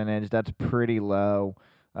completion percentage. That's pretty low.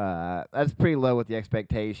 That's pretty low with the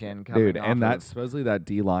expectation. Dude, and that's supposedly that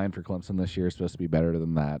D line for Clemson this year is supposed to be better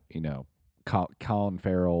than that. Colin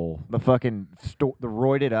Farrell, the fucking the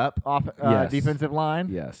roided up defensive line.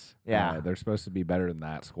 Yes. Yeah. They're supposed to be better than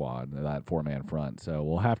that squad, that 4-man front. So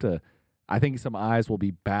we'll have to. I think some eyes will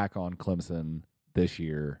be back on Clemson this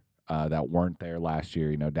year that weren't there last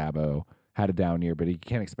year. Dabo had a down year, but you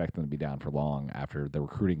can't expect them to be down for long after the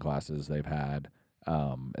recruiting classes they've had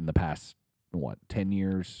in the past 10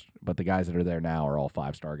 years. But the guys that are there now are all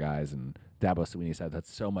 5-star guys, and Dabo Swinney's had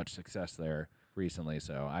so much success there recently.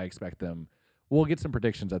 So I expect them. We'll get some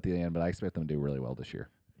predictions at the end, but I expect them to do really well this year.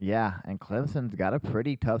 Yeah, and Clemson's got a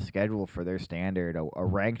pretty tough schedule for their standard. A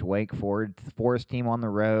ranked Wake Forest team on the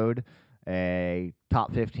road, a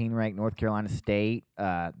top 15 ranked North Carolina State.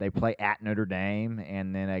 They play at Notre Dame,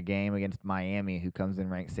 and then a game against Miami, who comes in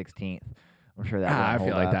ranked 16th. I'm sure that. I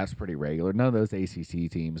feel like that's pretty regular. None of those ACC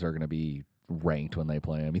teams are going to be ranked when they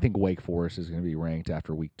play them. You think Wake Forest is going to be ranked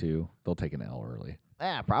after week 2? They'll take an L early.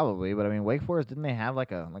 Yeah, probably. But I mean, Wake Forest, didn't they have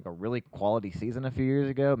like a really quality season a few years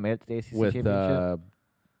ago? Made it to the ACC championship. With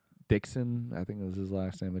Dixon, I think was his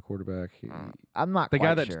last name, the quarterback. I'm not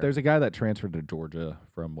sure. There's a guy that transferred to Georgia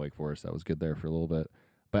from Wake Forest that was good there for a little bit.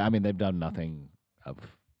 But I mean, they've done nothing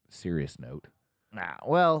of serious note. Nah.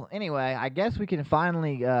 Well, anyway, I guess we can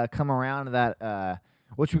finally come around to that.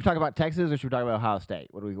 What should we talk about, Texas, or should we talk about Ohio State?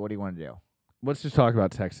 What do you want to do? Let's just talk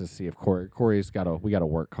about Texas. See if Corey's got a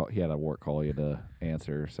work call. He had a work call you to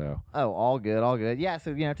answer. So all good. Yeah.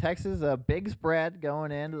 So Texas, a big spread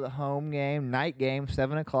going into the home game, night game,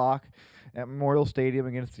 7:00 at Memorial Stadium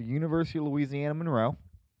against the University of Louisiana Monroe.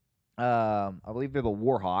 I believe they're the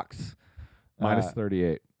Warhawks. minus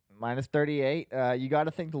 38. Minus 38. You got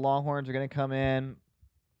to think the Longhorns are going to come in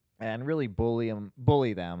and really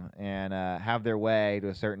bully them and have their way to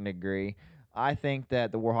a certain degree. I think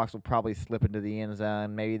that the Warhawks will probably slip into the end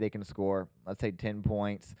zone. Maybe they can score, let's say, 10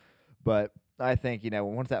 points. But I think,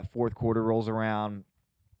 once that fourth quarter rolls around,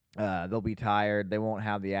 they'll be tired. They won't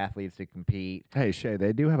have the athletes to compete. Hey, Shay,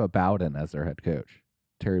 they do have a Bowden as their head coach,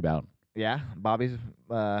 Terry Bowden. Yeah, Bobby's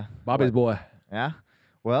boy. Yeah.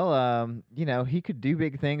 Well, he could do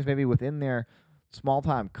big things maybe within their small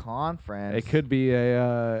time conference. It could be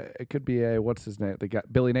a what's his name? The guy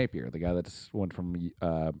Billy Napier, the guy that just went from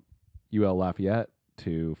UL Lafayette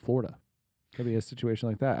to Florida. Could be a situation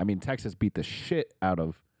like that. I mean, Texas beat the shit out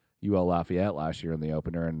of UL Lafayette last year in the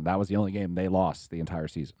opener, and that was the only game they lost the entire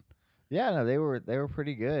season. Yeah, no, they were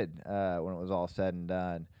pretty good when it was all said and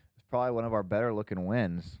done. It's probably one of our better looking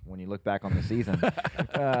wins when you look back on the season.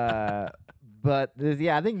 But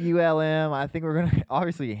I think ULM. I think we're gonna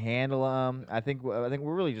obviously handle them. I think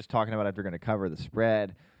we're really just talking about if they're gonna cover the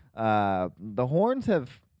spread. The Horns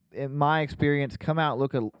have, in my experience, come out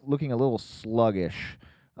looking a little sluggish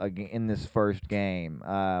in this first game.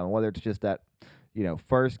 Whether it's just that,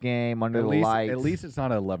 first game under the lights. At least it's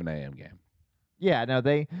not an 11 a.m. game. Yeah, no,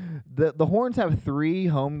 the Horns have 3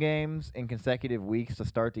 home games in consecutive weeks to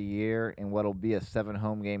start the year in what'll be a 7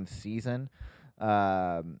 home game season.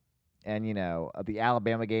 And, the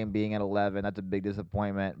Alabama game being at 11, that's a big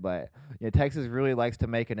disappointment. But Texas really likes to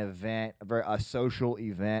make an event, a social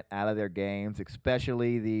event out of their games,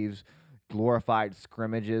 especially these glorified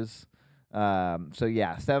scrimmages.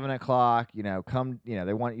 7 o'clock, they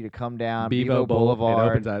want you to come down Bevo Boulevard. It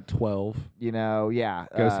opens at 12. Go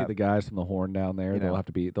see the guys from the Horn down there.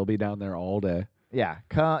 They'll be down there all day. Yeah,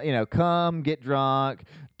 come get drunk.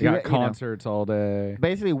 Got concerts all day.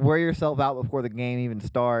 Basically, wear yourself out before the game even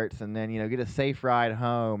starts, and then get a safe ride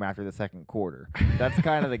home after the second quarter. That's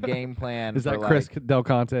kind of the game plan. Is that Chris Del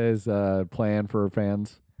Conte's plan for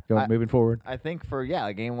fans moving forward? I think for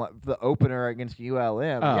the opener against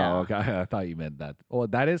ULM. Oh, yeah. Okay. I thought you meant that. Well,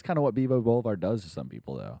 that is kind of what Bevo Boulevard does to some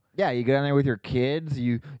people, though. Yeah, you go down there with your kids.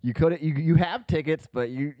 You have tickets, but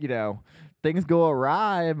things go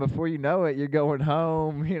awry, and before you know it, you're going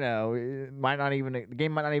home. The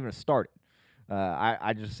game might not even have started.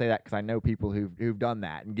 I just say that because I know people who've done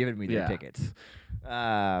that and given me their tickets.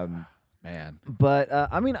 Man, but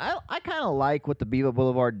I kind of like what the Bevo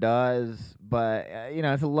Boulevard does, but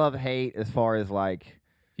it's a love-hate as far as like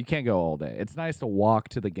you can't go all day. It's nice to walk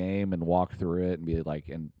to the game and walk through it and be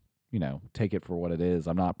like take it for what it is.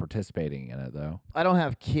 I'm not participating in it, though. I don't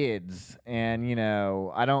have kids, and,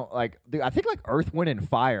 I don't like... I think, Earth, Wind, and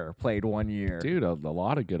Fire played one year. Dude, a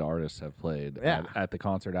lot of good artists have played at the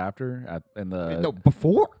concert after. No,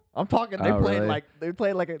 before. I'm talking... They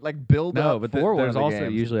played, really? build up but for one there's of the also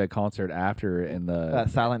games. usually a concert after in the...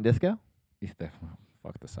 Silent Disco?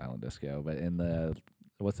 Fuck the Silent Disco. But in the...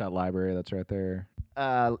 What's that library that's right there?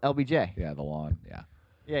 LBJ. Yeah, the lawn. Yeah.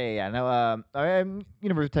 Yeah. No,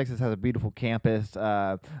 University of Texas has a beautiful campus.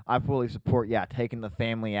 I fully support, taking the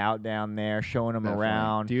family out down there, showing them Definitely.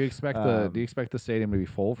 around. Do you expect the stadium to be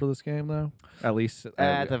full for this game, though? At least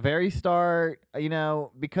at the very start,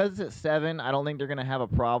 because it's at 7, I don't think they're gonna have a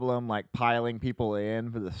problem piling people in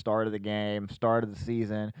for the start of the game, start of the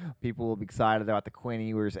season. People will be excited about the Quinn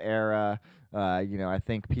Ewers era. I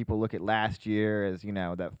think people look at last year as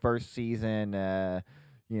that first season.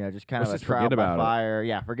 Just kind of a trial by fire.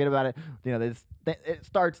 Yeah, forget about it. It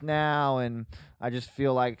starts now, and I just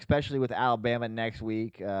feel like, especially with Alabama next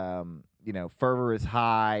week, fervor is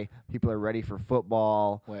high. People are ready for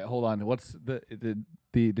football. Wait, hold on. What's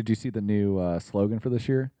did you see the new slogan for this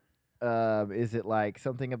year? Is it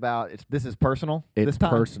something about this is personal? It's this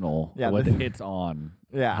time? personal. Yeah, it's on.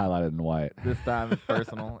 Yeah, highlighted in white. This time it's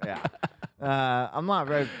personal. Yeah. I'm not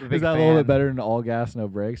very big Is that fan. a little bit better than all gas, no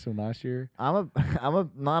brakes from last year? I'm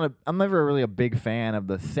never really a big fan of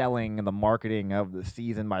the selling and the marketing of the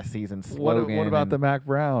season by season slogan. What about the Mac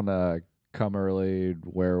Brown? Come early,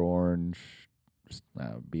 wear orange,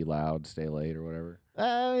 be loud, stay late, or whatever.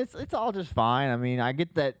 It's all just fine. I mean, I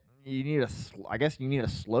get that you need I guess you need a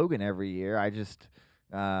slogan every year. I just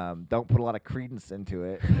don't put a lot of credence into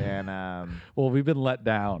it. And well, we've been let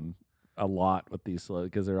down a lot with these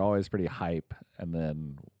because they're always pretty hype, and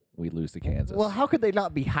then we lose to Kansas. Well, how could they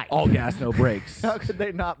not be hype? All gas, no brakes. How could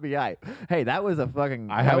they not be hype? Hey, that was a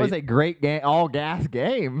a great game, all gas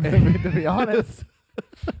game. To be honest.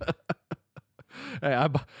 Hey,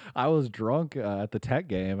 I was drunk at the Tech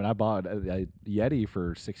game, and I bought a Yeti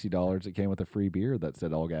for $60. It came with a free beer that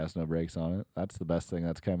said "all gas, no brakes" on it. That's the best thing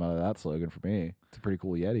that's come out of that slogan for me. It's a pretty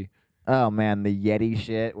cool Yeti. Oh man, the Yeti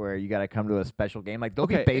shit where you got to come to a special game. There'll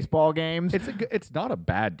be baseball games. It's not a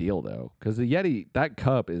bad deal though, because the Yeti, that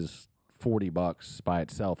cup is $40 by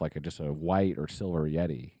itself, like just a white or silver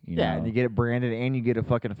Yeti. You know? And you get it branded, and you get a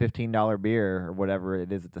fucking $15 beer or whatever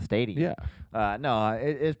it is at the stadium. Yeah. No,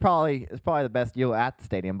 it's probably the best deal at the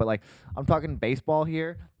stadium. But like, I'm talking baseball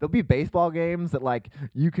here. There'll be baseball games that like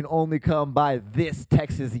you can only come buy this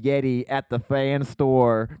Texas Yeti at the fan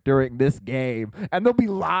store during this game, and there'll be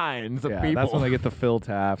lines of people. That's when they get the Phil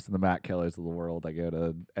Tafts and the Matt Kellers of the world. They go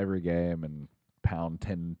to every game and pound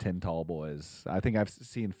 10 tall boys. I think I've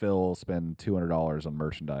seen Phil spend $200 on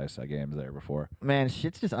merchandise at games there before. Man,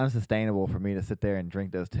 shit's just unsustainable for me to sit there and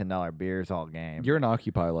drink those $10 beers all game. You're an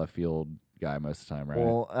Occupy Left Field guy most of the time, right?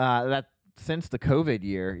 Well, that since the COVID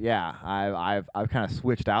year, yeah, I've kind of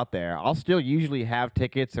switched out there. I'll still usually have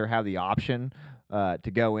tickets or have the option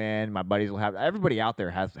to go in. My buddies will have. Everybody out there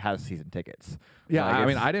has season tickets. Yeah, Like, I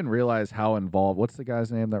mean, I didn't realize how involved. What's the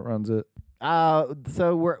guy's name that runs it? So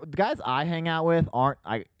the guys I hang out with aren't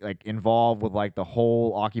involved with like the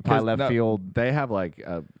whole Occupy Left Field. They have like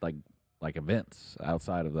events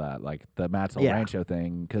outside of that, like the Matt's El Rancho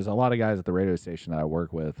thing. Because a lot of guys at the radio station that I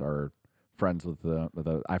work with are friends with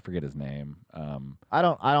the I forget his name. I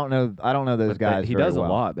don't know those guys. He very does well.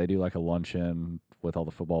 a lot. They do like a luncheon with all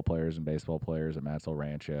the football players and baseball players at Matt's El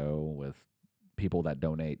Rancho with people that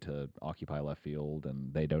donate to Occupy Left Field,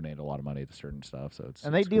 and they donate a lot of money to certain stuff. So it's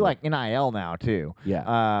they cool. do like NIL now too.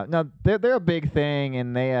 Yeah. No, they're a big thing,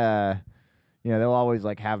 and they they'll always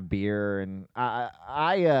like have beer, and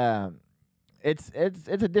it's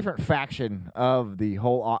a different faction of the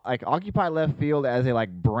whole like Occupy Left Field as a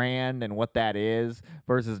like brand and what that is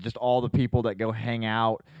versus just all the people that go hang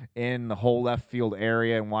out in the whole left field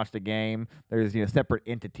area and watch the game. There's separate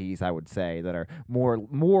entities, I would say, that are more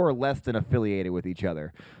or less than affiliated with each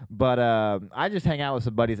other. But I just hang out with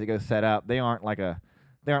some buddies that go set up. They aren't like a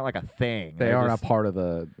thing. They aren't a part of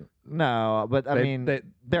the. No, but I mean,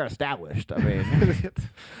 they're established. I mean,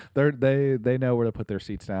 they know where to put their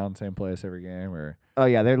seats down, same place every game. Or oh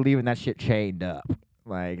yeah, they're leaving that shit chained up.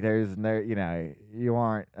 Like there's no, you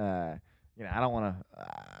aren't. I don't want to.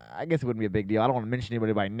 I guess it wouldn't be a big deal. I don't want to mention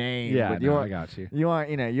anybody by name. Yeah, but no, I got you. You aren't.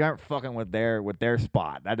 You aren't fucking with their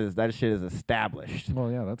spot. That shit is established.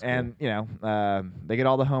 Well, yeah, that's and cool. they get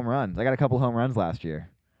all the home runs. I got a couple home runs last year.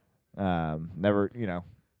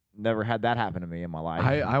 Never had that happen to me in my life.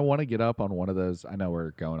 I want to get up on one of those. I know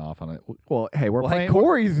we're going off on it. Well, hey, we're playing. Like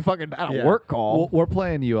Corey's fucking at a work call. We're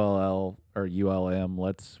playing ULL or ULM.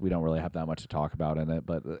 We don't really have that much to talk about in it,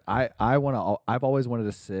 but I've always wanted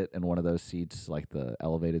to sit in one of those seats, like the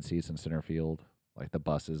elevated seats in center field, like the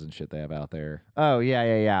buses and shit they have out there. Oh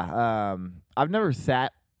yeah. I've never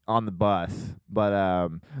sat on the bus, but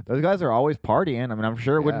those guys are always partying. I mean, I'm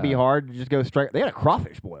sure it wouldn't be hard to just go straight. They had a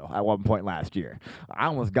crawfish boil at one point last year. I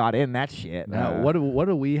almost got in that shit. No, what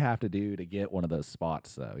do we have to do to get one of those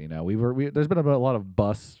spots though? There's been a lot of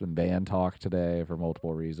bus and van talk today for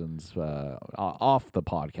multiple reasons off the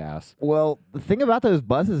podcast. Well, the thing about those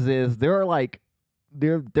buses is there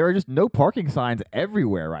are just no parking signs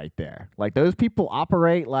everywhere right there. Like those people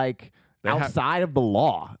operate like outside of the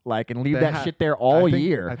law, like, and leave that shit there all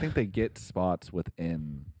year. I think they get spots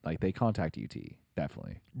within, like, they contact UT,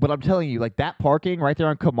 definitely. But I'm telling you, like, that parking right there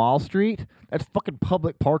on Kamal Street, that's fucking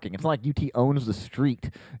public parking. It's not like UT owns the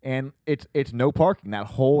street, and it's no parking, that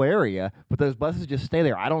whole area, but those buses just stay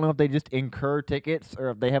there. I don't know if they just incur tickets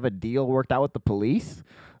or if they have a deal worked out with the police,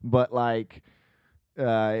 but, like,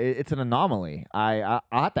 it's an anomaly. I'll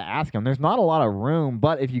have to ask them. There's not a lot of room,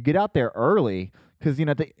 but if you get out there early, because,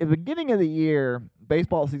 at the beginning of the year,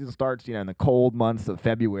 baseball season starts, in the cold months of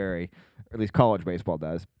February, or at least college baseball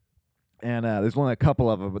does. And there's only a couple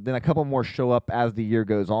of them, but then a couple more show up as the year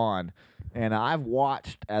goes on. And I've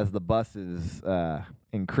watched as the buses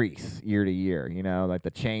increase year to year, like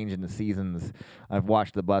the change in the seasons. I've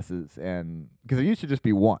watched the buses, and because it used to just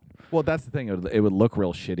be one. Well, that's the thing. It would look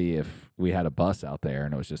real shitty if we had a bus out there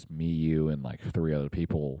and it was just me, you, and like 3 other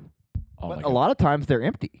people. But a lot of times they're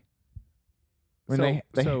empty.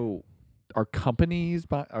 So are companies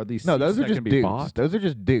are these? No, those are just dudes. Bought? Those are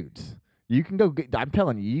just dudes. You can go. I'm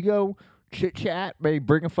telling you, you go chit chat, maybe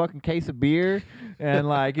bring a fucking case of beer,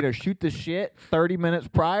 and shoot the shit 30 minutes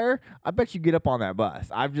prior. I bet you get up on that bus.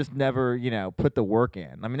 I've just never put the work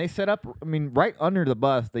in. I mean, they set up. I mean, right under the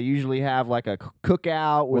bus, they usually have like a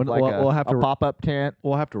cookout with a pop up tent.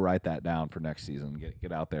 We'll have to write that down for next season.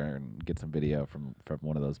 Get out there and get some video from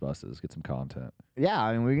one of those buses. Get some content. Yeah,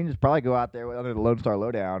 I mean, we can just probably go out there under the LoneStar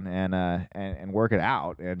Lowdown and work it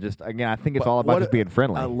out. And just again, I think it's all about just being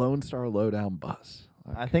friendly. A LoneStar Lowdown bus.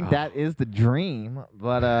 I think that is the dream,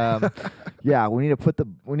 but yeah, we need to put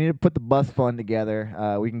the bus fund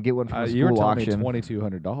together. We can get one from the school you were telling auction. me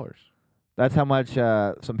 $2,200. That's how much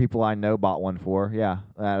some people I know bought one for. Yeah,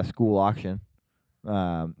 at a school auction.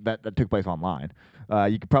 That took place online.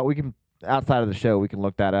 We can outside of the show we can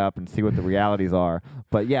look that up and see what the realities are.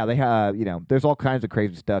 But yeah, they have there's all kinds of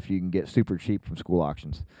crazy stuff you can get super cheap from school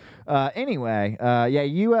auctions. Anyway,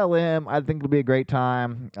 ULM I think it'll be a great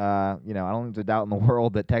time. I don't think there's a doubt in the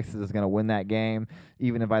world that Texas is going to win that game.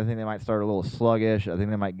 Even if I think they might start a little sluggish, I think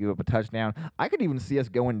they might give up a touchdown. I could even see us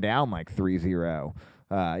going down like 3-0.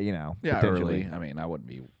 Yeah, potentially. early. I mean, I wouldn't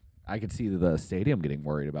be. I could see the stadium getting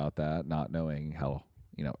worried about that, not knowing how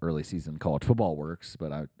early season college football works.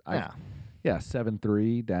 But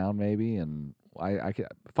 7-3 down maybe, and I could,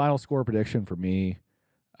 final score prediction for me.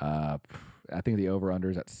 I think the over under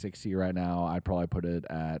is at 60 right now. I'd probably put it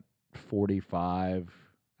at 45.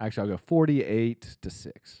 Actually, I'll go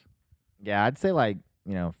 48-6. Yeah, I'd say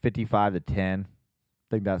 55-10.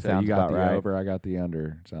 I think that So sounds you got about the right. over, I got the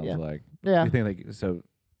under. Sounds Yeah. like. Yeah. You think they so?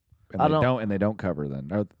 And they don't cover then.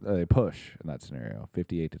 Or they push in that scenario.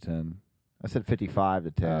 58-10. I said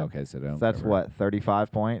 55-10. Oh, okay, so they don't. So that's cover. what,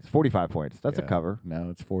 35 points? 45 points. That's a Yeah. cover. No,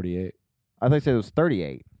 it's 48. I thought you said it was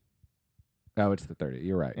 38. Oh, it's the 30.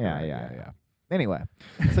 You're right. Yeah, You're right. yeah. Anyway,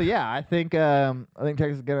 so yeah, I think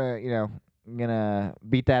Texas is gonna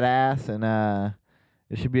beat that ass, and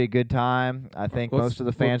it should be a good time. I think most of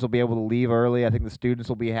the fans will be able to leave early. I think the students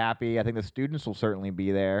will be happy. I think the students will certainly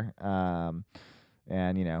be there, and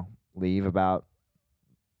leave about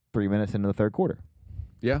 3 minutes into the third quarter.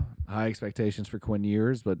 Yeah, high expectations for Quinn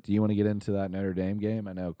Ewers, but do you want to get into that Notre Dame game?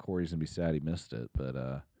 I know Corey's going to be sad he missed it,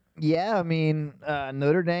 but Yeah, I mean,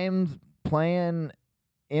 Notre Dame's playing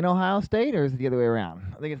in Ohio State, or is it the other way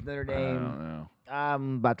around? I think it's Notre I Dame. don't know.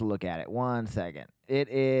 I'm about to look at it. 1 second. It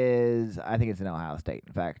is, I think it's in Ohio State.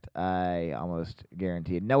 In fact, I almost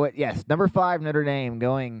guarantee it. No, yes, number 5 Notre Dame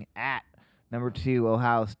going at number 2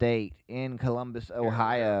 Ohio State in Columbus,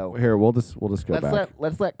 Ohio. Here, we'll just go back.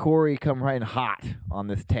 Let's let Corey come right in hot on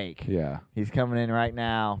this take. Yeah. He's coming in right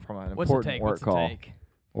now from an What's the important take? work What's the call. take?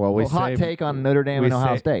 Well, Hot take on Notre Dame and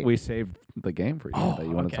Ohio State. We saved the game for you. Oh, that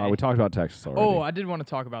you want to okay. talk. We talked about Texas already. Oh, I did want to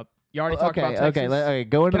talk about. You already talked about Texas. Okay.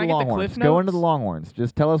 Go into Can the I get the Longhorns. Cliff Go into the Notes? Longhorns.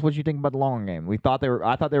 Just tell us what you think about the Longhorn game. I thought they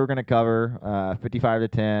were going to cover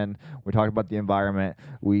 55-10. We talked about the environment.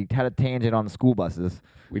 We had a tangent on the school buses.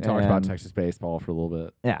 We talked about and- Texas baseball for a little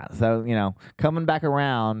bit. Yeah. So coming back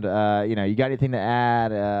around. You got anything to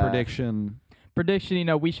add? Prediction.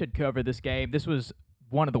 We should cover this game. This was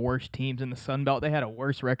one of the worst teams in the Sun Belt. They had a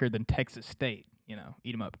worse record than Texas State.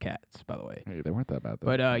 Eat 'em up cats, by the way. Hey, they weren't that bad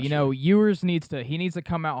though. But Ewers needs to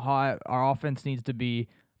come out hot. Our offense needs to be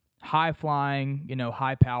high flying,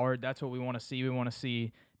 high powered. That's what we want to see. We want to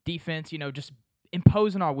see defense, just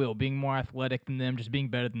imposing our will, being more athletic than them, just being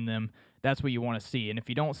better than them. That's what you want to see. And if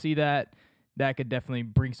you don't see that, that could definitely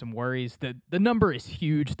bring some worries. The number is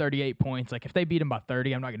huge, 38 points. Like if they beat them by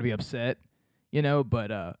 30, I'm not going to be upset,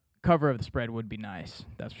 but cover of the spread would be nice.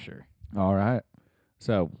 That's for sure. All right.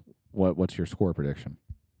 So, what's your score prediction?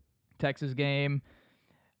 Texas game.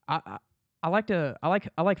 I like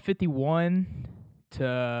 51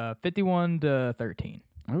 to 13.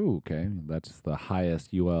 Oh, okay. That's the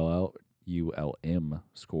highest ULM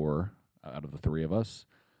score out of the three of us.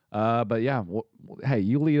 But yeah, hey,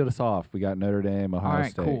 you lead us off. We got Notre Dame, Ohio All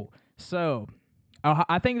right, State. cool. So,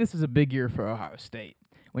 I think this is a big year for Ohio State.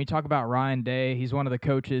 When you talk about Ryan Day, he's one of the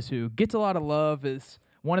coaches who gets a lot of love as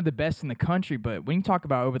one of the best in the country. But when you talk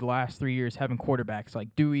about over the last 3 years having quarterbacks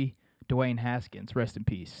like Dwayne Haskins, rest in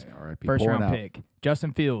peace, R.I.P. first pouring round out. pick,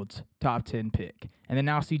 Justin Fields, top 10 pick, and then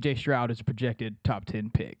now C.J. Stroud is a projected top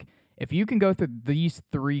 10 pick. If you can go through these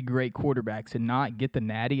 3 great quarterbacks and not get the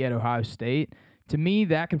natty at Ohio State, to me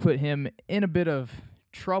that can put him in a bit of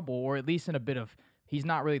trouble, or at least in a bit of he's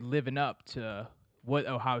not really living up to what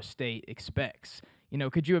Ohio State expects.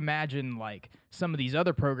 Could you imagine like some of these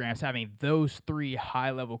other programs having those 3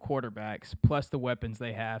 high-level quarterbacks plus the weapons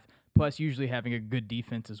they have, plus usually having a good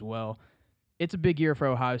defense as well? It's a big year for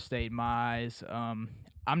Ohio State in my eyes. I'm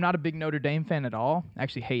not a big Notre Dame fan at all. I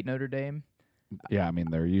actually hate Notre Dame. Yeah, I mean,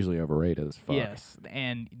 they're usually overrated as fuck. Yes,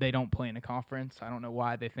 and they don't play in a conference. I don't know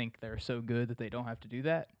why they think they're so good that they don't have to do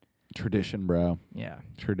that. Tradition, bro. Yeah,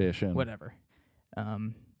 Tradition. whatever.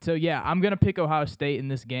 So, yeah, I'm going to pick Ohio State in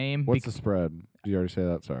this game. What's the spread? Did you already say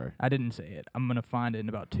that? Sorry. I didn't say it. I'm going to find it in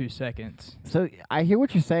about 2 seconds. So I hear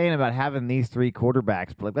what you're saying about having these 3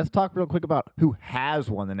 quarterbacks, but let's talk real quick about who has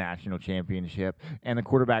won the national championship and the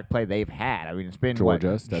quarterback play they've had. I mean, it's been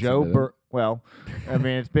Georgia, Joe Burrow. Well, I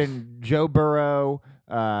mean, it's been Joe Burrow,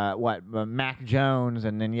 Mac Jones,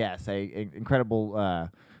 and then a incredible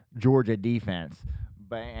Georgia defense,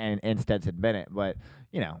 and Stetson Bennett. But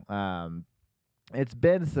it's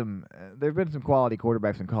been some. There've been some quality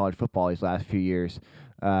quarterbacks in college football these last few years.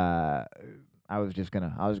 I was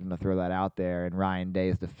gonna throw that out there. In Ryan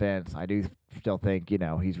Day's defense, I do still think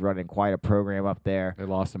he's running quite a program up there. They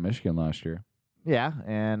lost to Michigan last year. Yeah,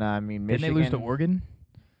 and I mean Michigan. Didn't they lose to Oregon?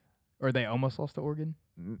 Or they almost lost to Oregon?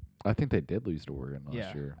 I think they did lose to Oregon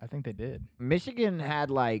last year. I think they did. Michigan had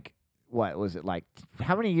what was it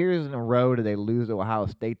how many years in a row did they lose to Ohio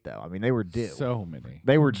State though? I mean, they were due. So many.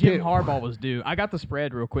 They were Jim due. Harbaugh was due. I got the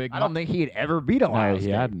spread real quick. I don't think he had ever beat Ohio State.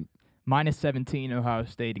 He hadn't. Minus 17 Ohio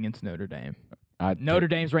State against Notre Dame. Notre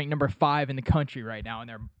Dame's ranked number 5 in the country right now, and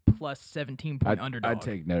they're plus 17-point underdog. I'd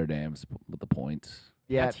take Notre Dame's with the points.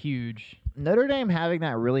 Yeah, that's huge. Notre Dame having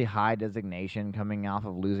that really high designation coming off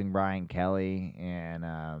of losing Brian Kelly, and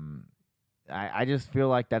I just feel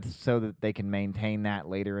like that's so that they can maintain that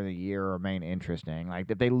later in the year or remain interesting.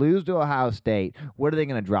 Like, if they lose to Ohio State, what are they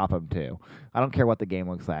going to drop them to? I don't care what the game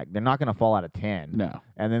looks like. They're not going to fall out of 10. No.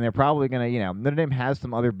 And then they're probably going to, Notre Dame has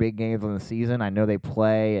some other big games on the season. I know they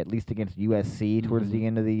play at least against USC towards the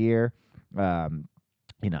end of the year. I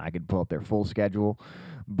could pull up their full schedule.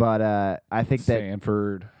 But I think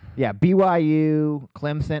Stanford. Yeah, BYU,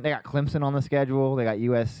 Clemson. They got Clemson on the schedule. They got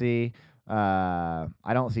USC.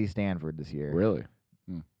 I don't see Stanford this year. Really?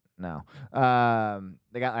 No.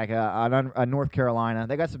 They got a North Carolina.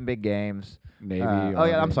 They got some big games. Navy.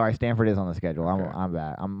 I'm sorry. Stanford is on the schedule. Okay. I'm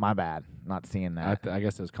bad. My bad. Not seeing that. I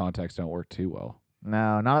guess those contacts don't work too well.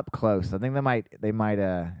 No, not up close. I think they might.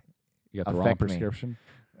 You got the wrong prescription.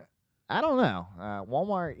 I don't know.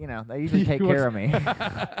 Walmart. They usually take care of me.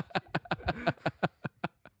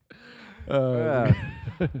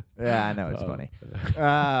 Yeah, I know it's funny.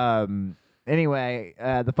 Anyway,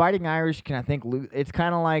 the Fighting Irish can, I think, lose. It's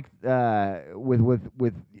kind of like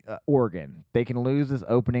with Oregon. They can lose this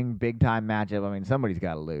opening big time matchup. I mean, somebody's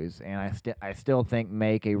got to lose, and I still think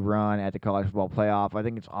make a run at the college football playoff. I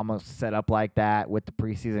think it's almost set up like that with the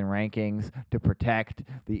preseason rankings to protect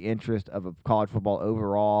the interest of college football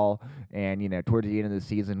overall. And towards the end of the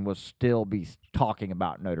season, we'll still be talking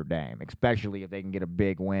about Notre Dame, especially if they can get a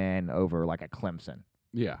big win over like a Clemson.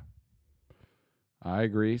 Yeah. I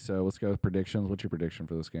agree. So let's go with predictions. What's your prediction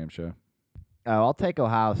for this game, show? Oh, I'll take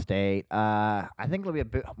Ohio State. I think it'll be a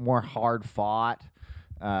bit more hard fought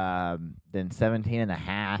than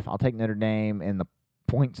 17.5. I'll take Notre Dame in the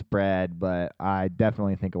point spread, but I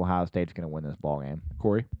definitely think Ohio State's going to win this ball game.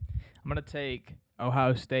 Corey? I'm going to take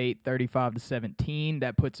Ohio State 35-17.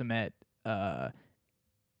 That puts them at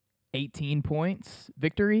 18 points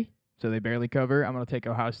victory. So they barely cover. I'm going to take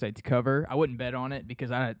Ohio State to cover. I wouldn't bet on it because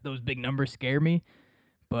those big numbers scare me.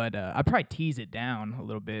 But I'd probably tease it down a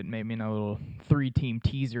little bit, maybe in a little 3-team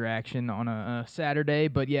teaser action on a Saturday.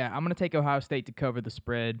 But, yeah, I'm going to take Ohio State to cover the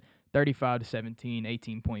spread, 35-17,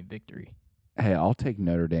 18-point victory. Hey, I'll take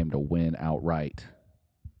Notre Dame to win outright.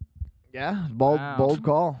 Yeah, bold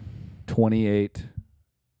call. 28-24.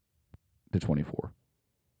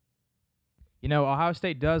 Ohio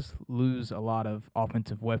State does lose a lot of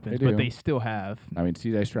offensive weapons, They but do. they still have. I mean,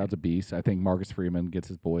 C.J. Stroud's a beast. I think Marcus Freeman gets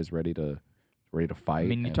his boys ready to fight. I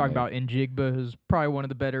mean, you talk about Njigba, who's probably one of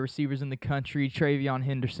the better receivers in the country. Travion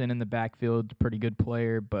Henderson in the backfield, pretty good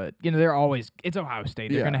player. But, they're always – it's Ohio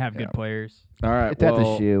State. They're going to have good players. All right, That's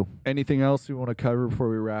a shoe. Anything else we want to cover before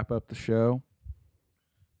we wrap up the show?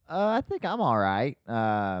 I think I'm all right.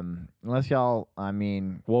 Unless y'all,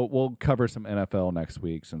 We'll cover some NFL next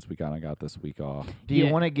week since we kind of got this week off. do you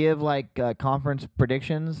want to give conference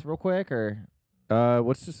predictions real quick or?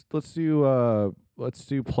 Let's do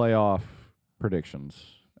playoff predictions,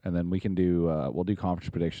 and then we can we'll do conference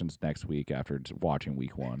predictions next week after watching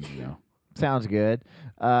week 1. Sounds good.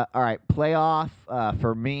 All right, playoff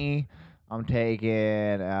for me. I'm taking.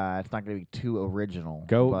 It's not going to be too original.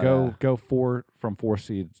 Go 4 from 4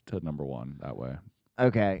 seeds to number 1 that way.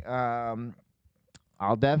 Okay.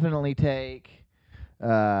 I'll definitely take.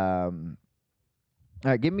 All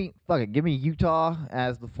right, give me Utah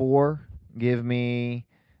as the 4. Give me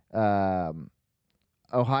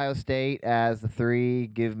Ohio State as the 3.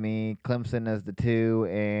 Give me Clemson as the 2,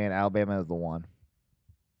 and Alabama as the 1.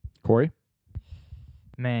 Corey?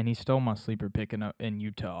 Man, he stole my sleeper pick in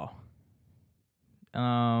Utah.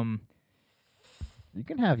 You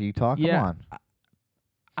can have Utah. Come yeah, on.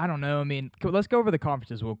 I don't know. I mean, let's go over the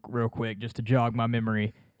conferences real quick just to jog my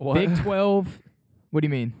memory. What? Big 12. What do you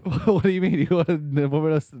mean? What do you mean? You want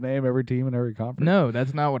us to name every team in every conference? No,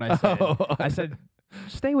 that's not what I said. I said,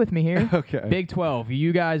 stay with me here. Okay. Big 12.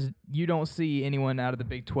 You don't see anyone out of the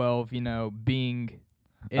Big 12, being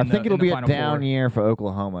I think it'll in the be a Final down Four. year for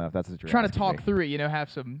Oklahoma if that's what you're Trying to asking talk me. through it, have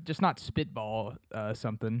some, just not spitball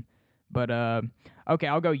something. But, okay,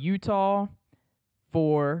 I'll go Utah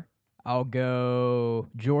 4. I'll go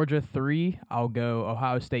Georgia 3. I'll go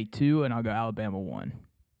Ohio State 2, and I'll go Alabama 1.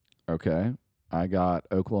 Okay. I got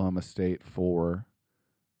Oklahoma State 4.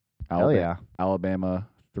 Hell yeah. Alabama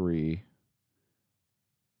 3.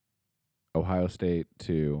 Ohio State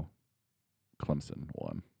 2. Clemson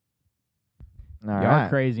 1. All Y'all right. are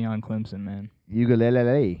crazy on Clemson, man.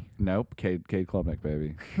 Ukulele. Nope. Cade Klubnik,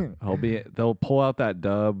 baby. They'll pull out that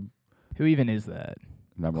dub. Who even is that?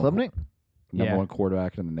 Number Klubnik? Yeah. one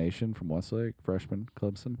quarterback in the nation from Westlake, freshman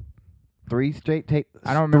Clemson. 3 straight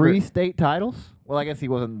I don't remember. 3 state titles? Well, I guess he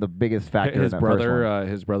wasn't the biggest factor His in that first brother, one.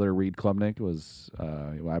 his brother Reed Klubnik was.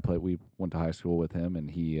 We went to high school with him,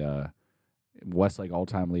 and he Westlake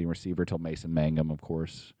all-time leading receiver till Mason Mangum, of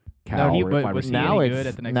course. No, he wide was receiver. he now any it's good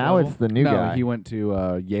at the next now level? it's the new no, guy. he went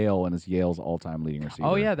to Yale and is Yale's all-time leading receiver.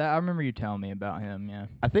 Oh yeah, I remember you telling me about him. Yeah.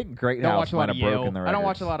 I think Great I don't House watch a might lot have of Yale. broken the records. I don't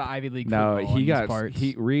watch a lot of Ivy League No, football. he in got these parts.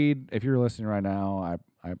 Reed. If you're listening right now,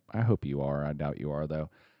 I hope you are. I doubt you are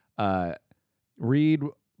though. Reed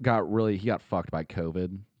got fucked by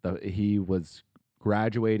COVID. He was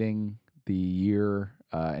graduating the year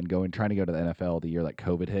and trying to go to the NFL the year that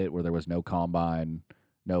COVID hit, where there was no combine,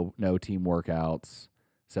 no team workouts.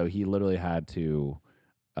 So he literally had to,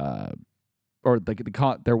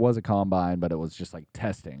 there was a combine, but it was just like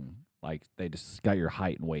testing. Like they just got your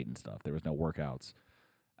height and weight and stuff. There was no workouts,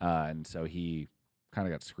 and so he kind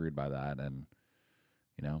of got screwed by that. And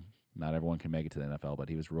not everyone can make it to the NFL, but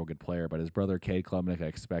he was a real good player. But his brother, Cade Klubnik, I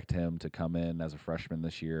expect him to come in as a freshman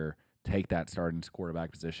this year, take that starting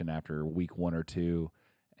quarterback position after week 1 or 2,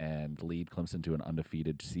 and lead Clemson to an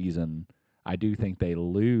undefeated season. I do think they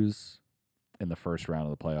lose in the first round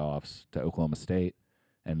of the playoffs to Oklahoma State,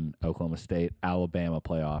 and Oklahoma State, Alabama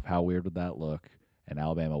playoff. How weird would that look? And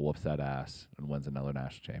Alabama whoops that ass and wins another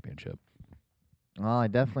national championship. Well, I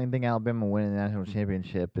definitely think Alabama winning the national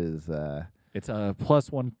championship is It's a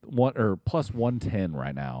plus 110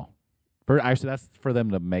 right now. That's for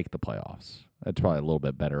them to make the playoffs. That's probably a little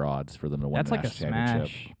bit better odds for them to win That's the like a national championship.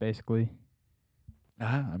 smash, basically.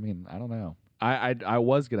 I mean, I don't know. I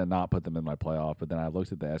was gonna not put them in my playoff, but then I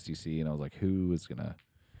looked at the SEC and I was like, who is gonna?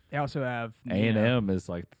 They also have A&M is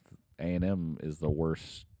the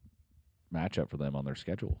worst matchup for them on their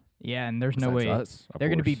schedule. Yeah, and there's no Besides way us, of they're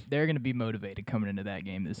course. gonna be motivated coming into that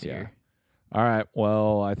game this Yeah. year. All right.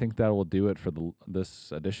 Well, I think that will do it for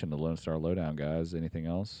this edition of Lone Star Lowdown, guys. Anything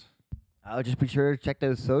else? just be sure to check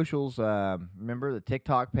those socials. Remember the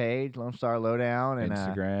TikTok page, Lone Star Lowdown, and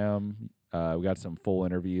Instagram. We got some full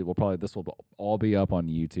interview. This will all be up on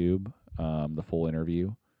YouTube. The full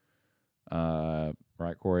interview.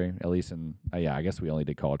 Right, Corey? At least I guess we only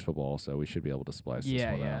did college football, so we should be able to splice this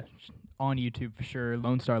one out. On YouTube for sure.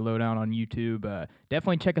 Lone Star Lowdown on YouTube.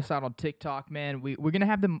 Definitely check us out on TikTok, man. We're gonna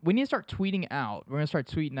have them. We need to start tweeting out. We're gonna start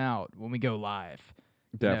tweeting out when we go live.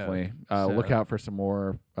 Definitely. Look out for some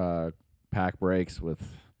more pack breaks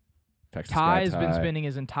with Texas Ty's Guy been Ty. spending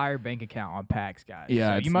his entire bank account on packs, guys.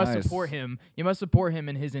 Yeah, so it's you must nice. support him. You must support him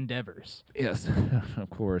in his endeavors. Yes, of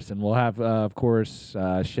course. And we'll have, of course,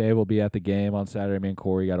 Shay will be at the game on Saturday. Me and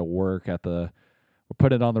Corey got to work we'll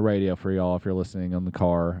put it on the radio for y'all if you're listening on the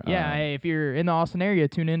car. Yeah, hey, if you're in the Austin area,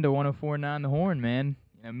 tune in to 104.9 The Horn, man.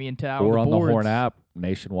 Me and Ty or on the boards. Horn app,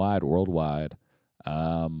 nationwide, worldwide.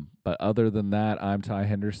 But other than that, I'm Ty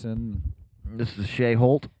Henderson. this is Shay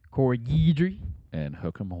Holt. Corey Guidry. And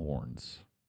Hook 'em Horns.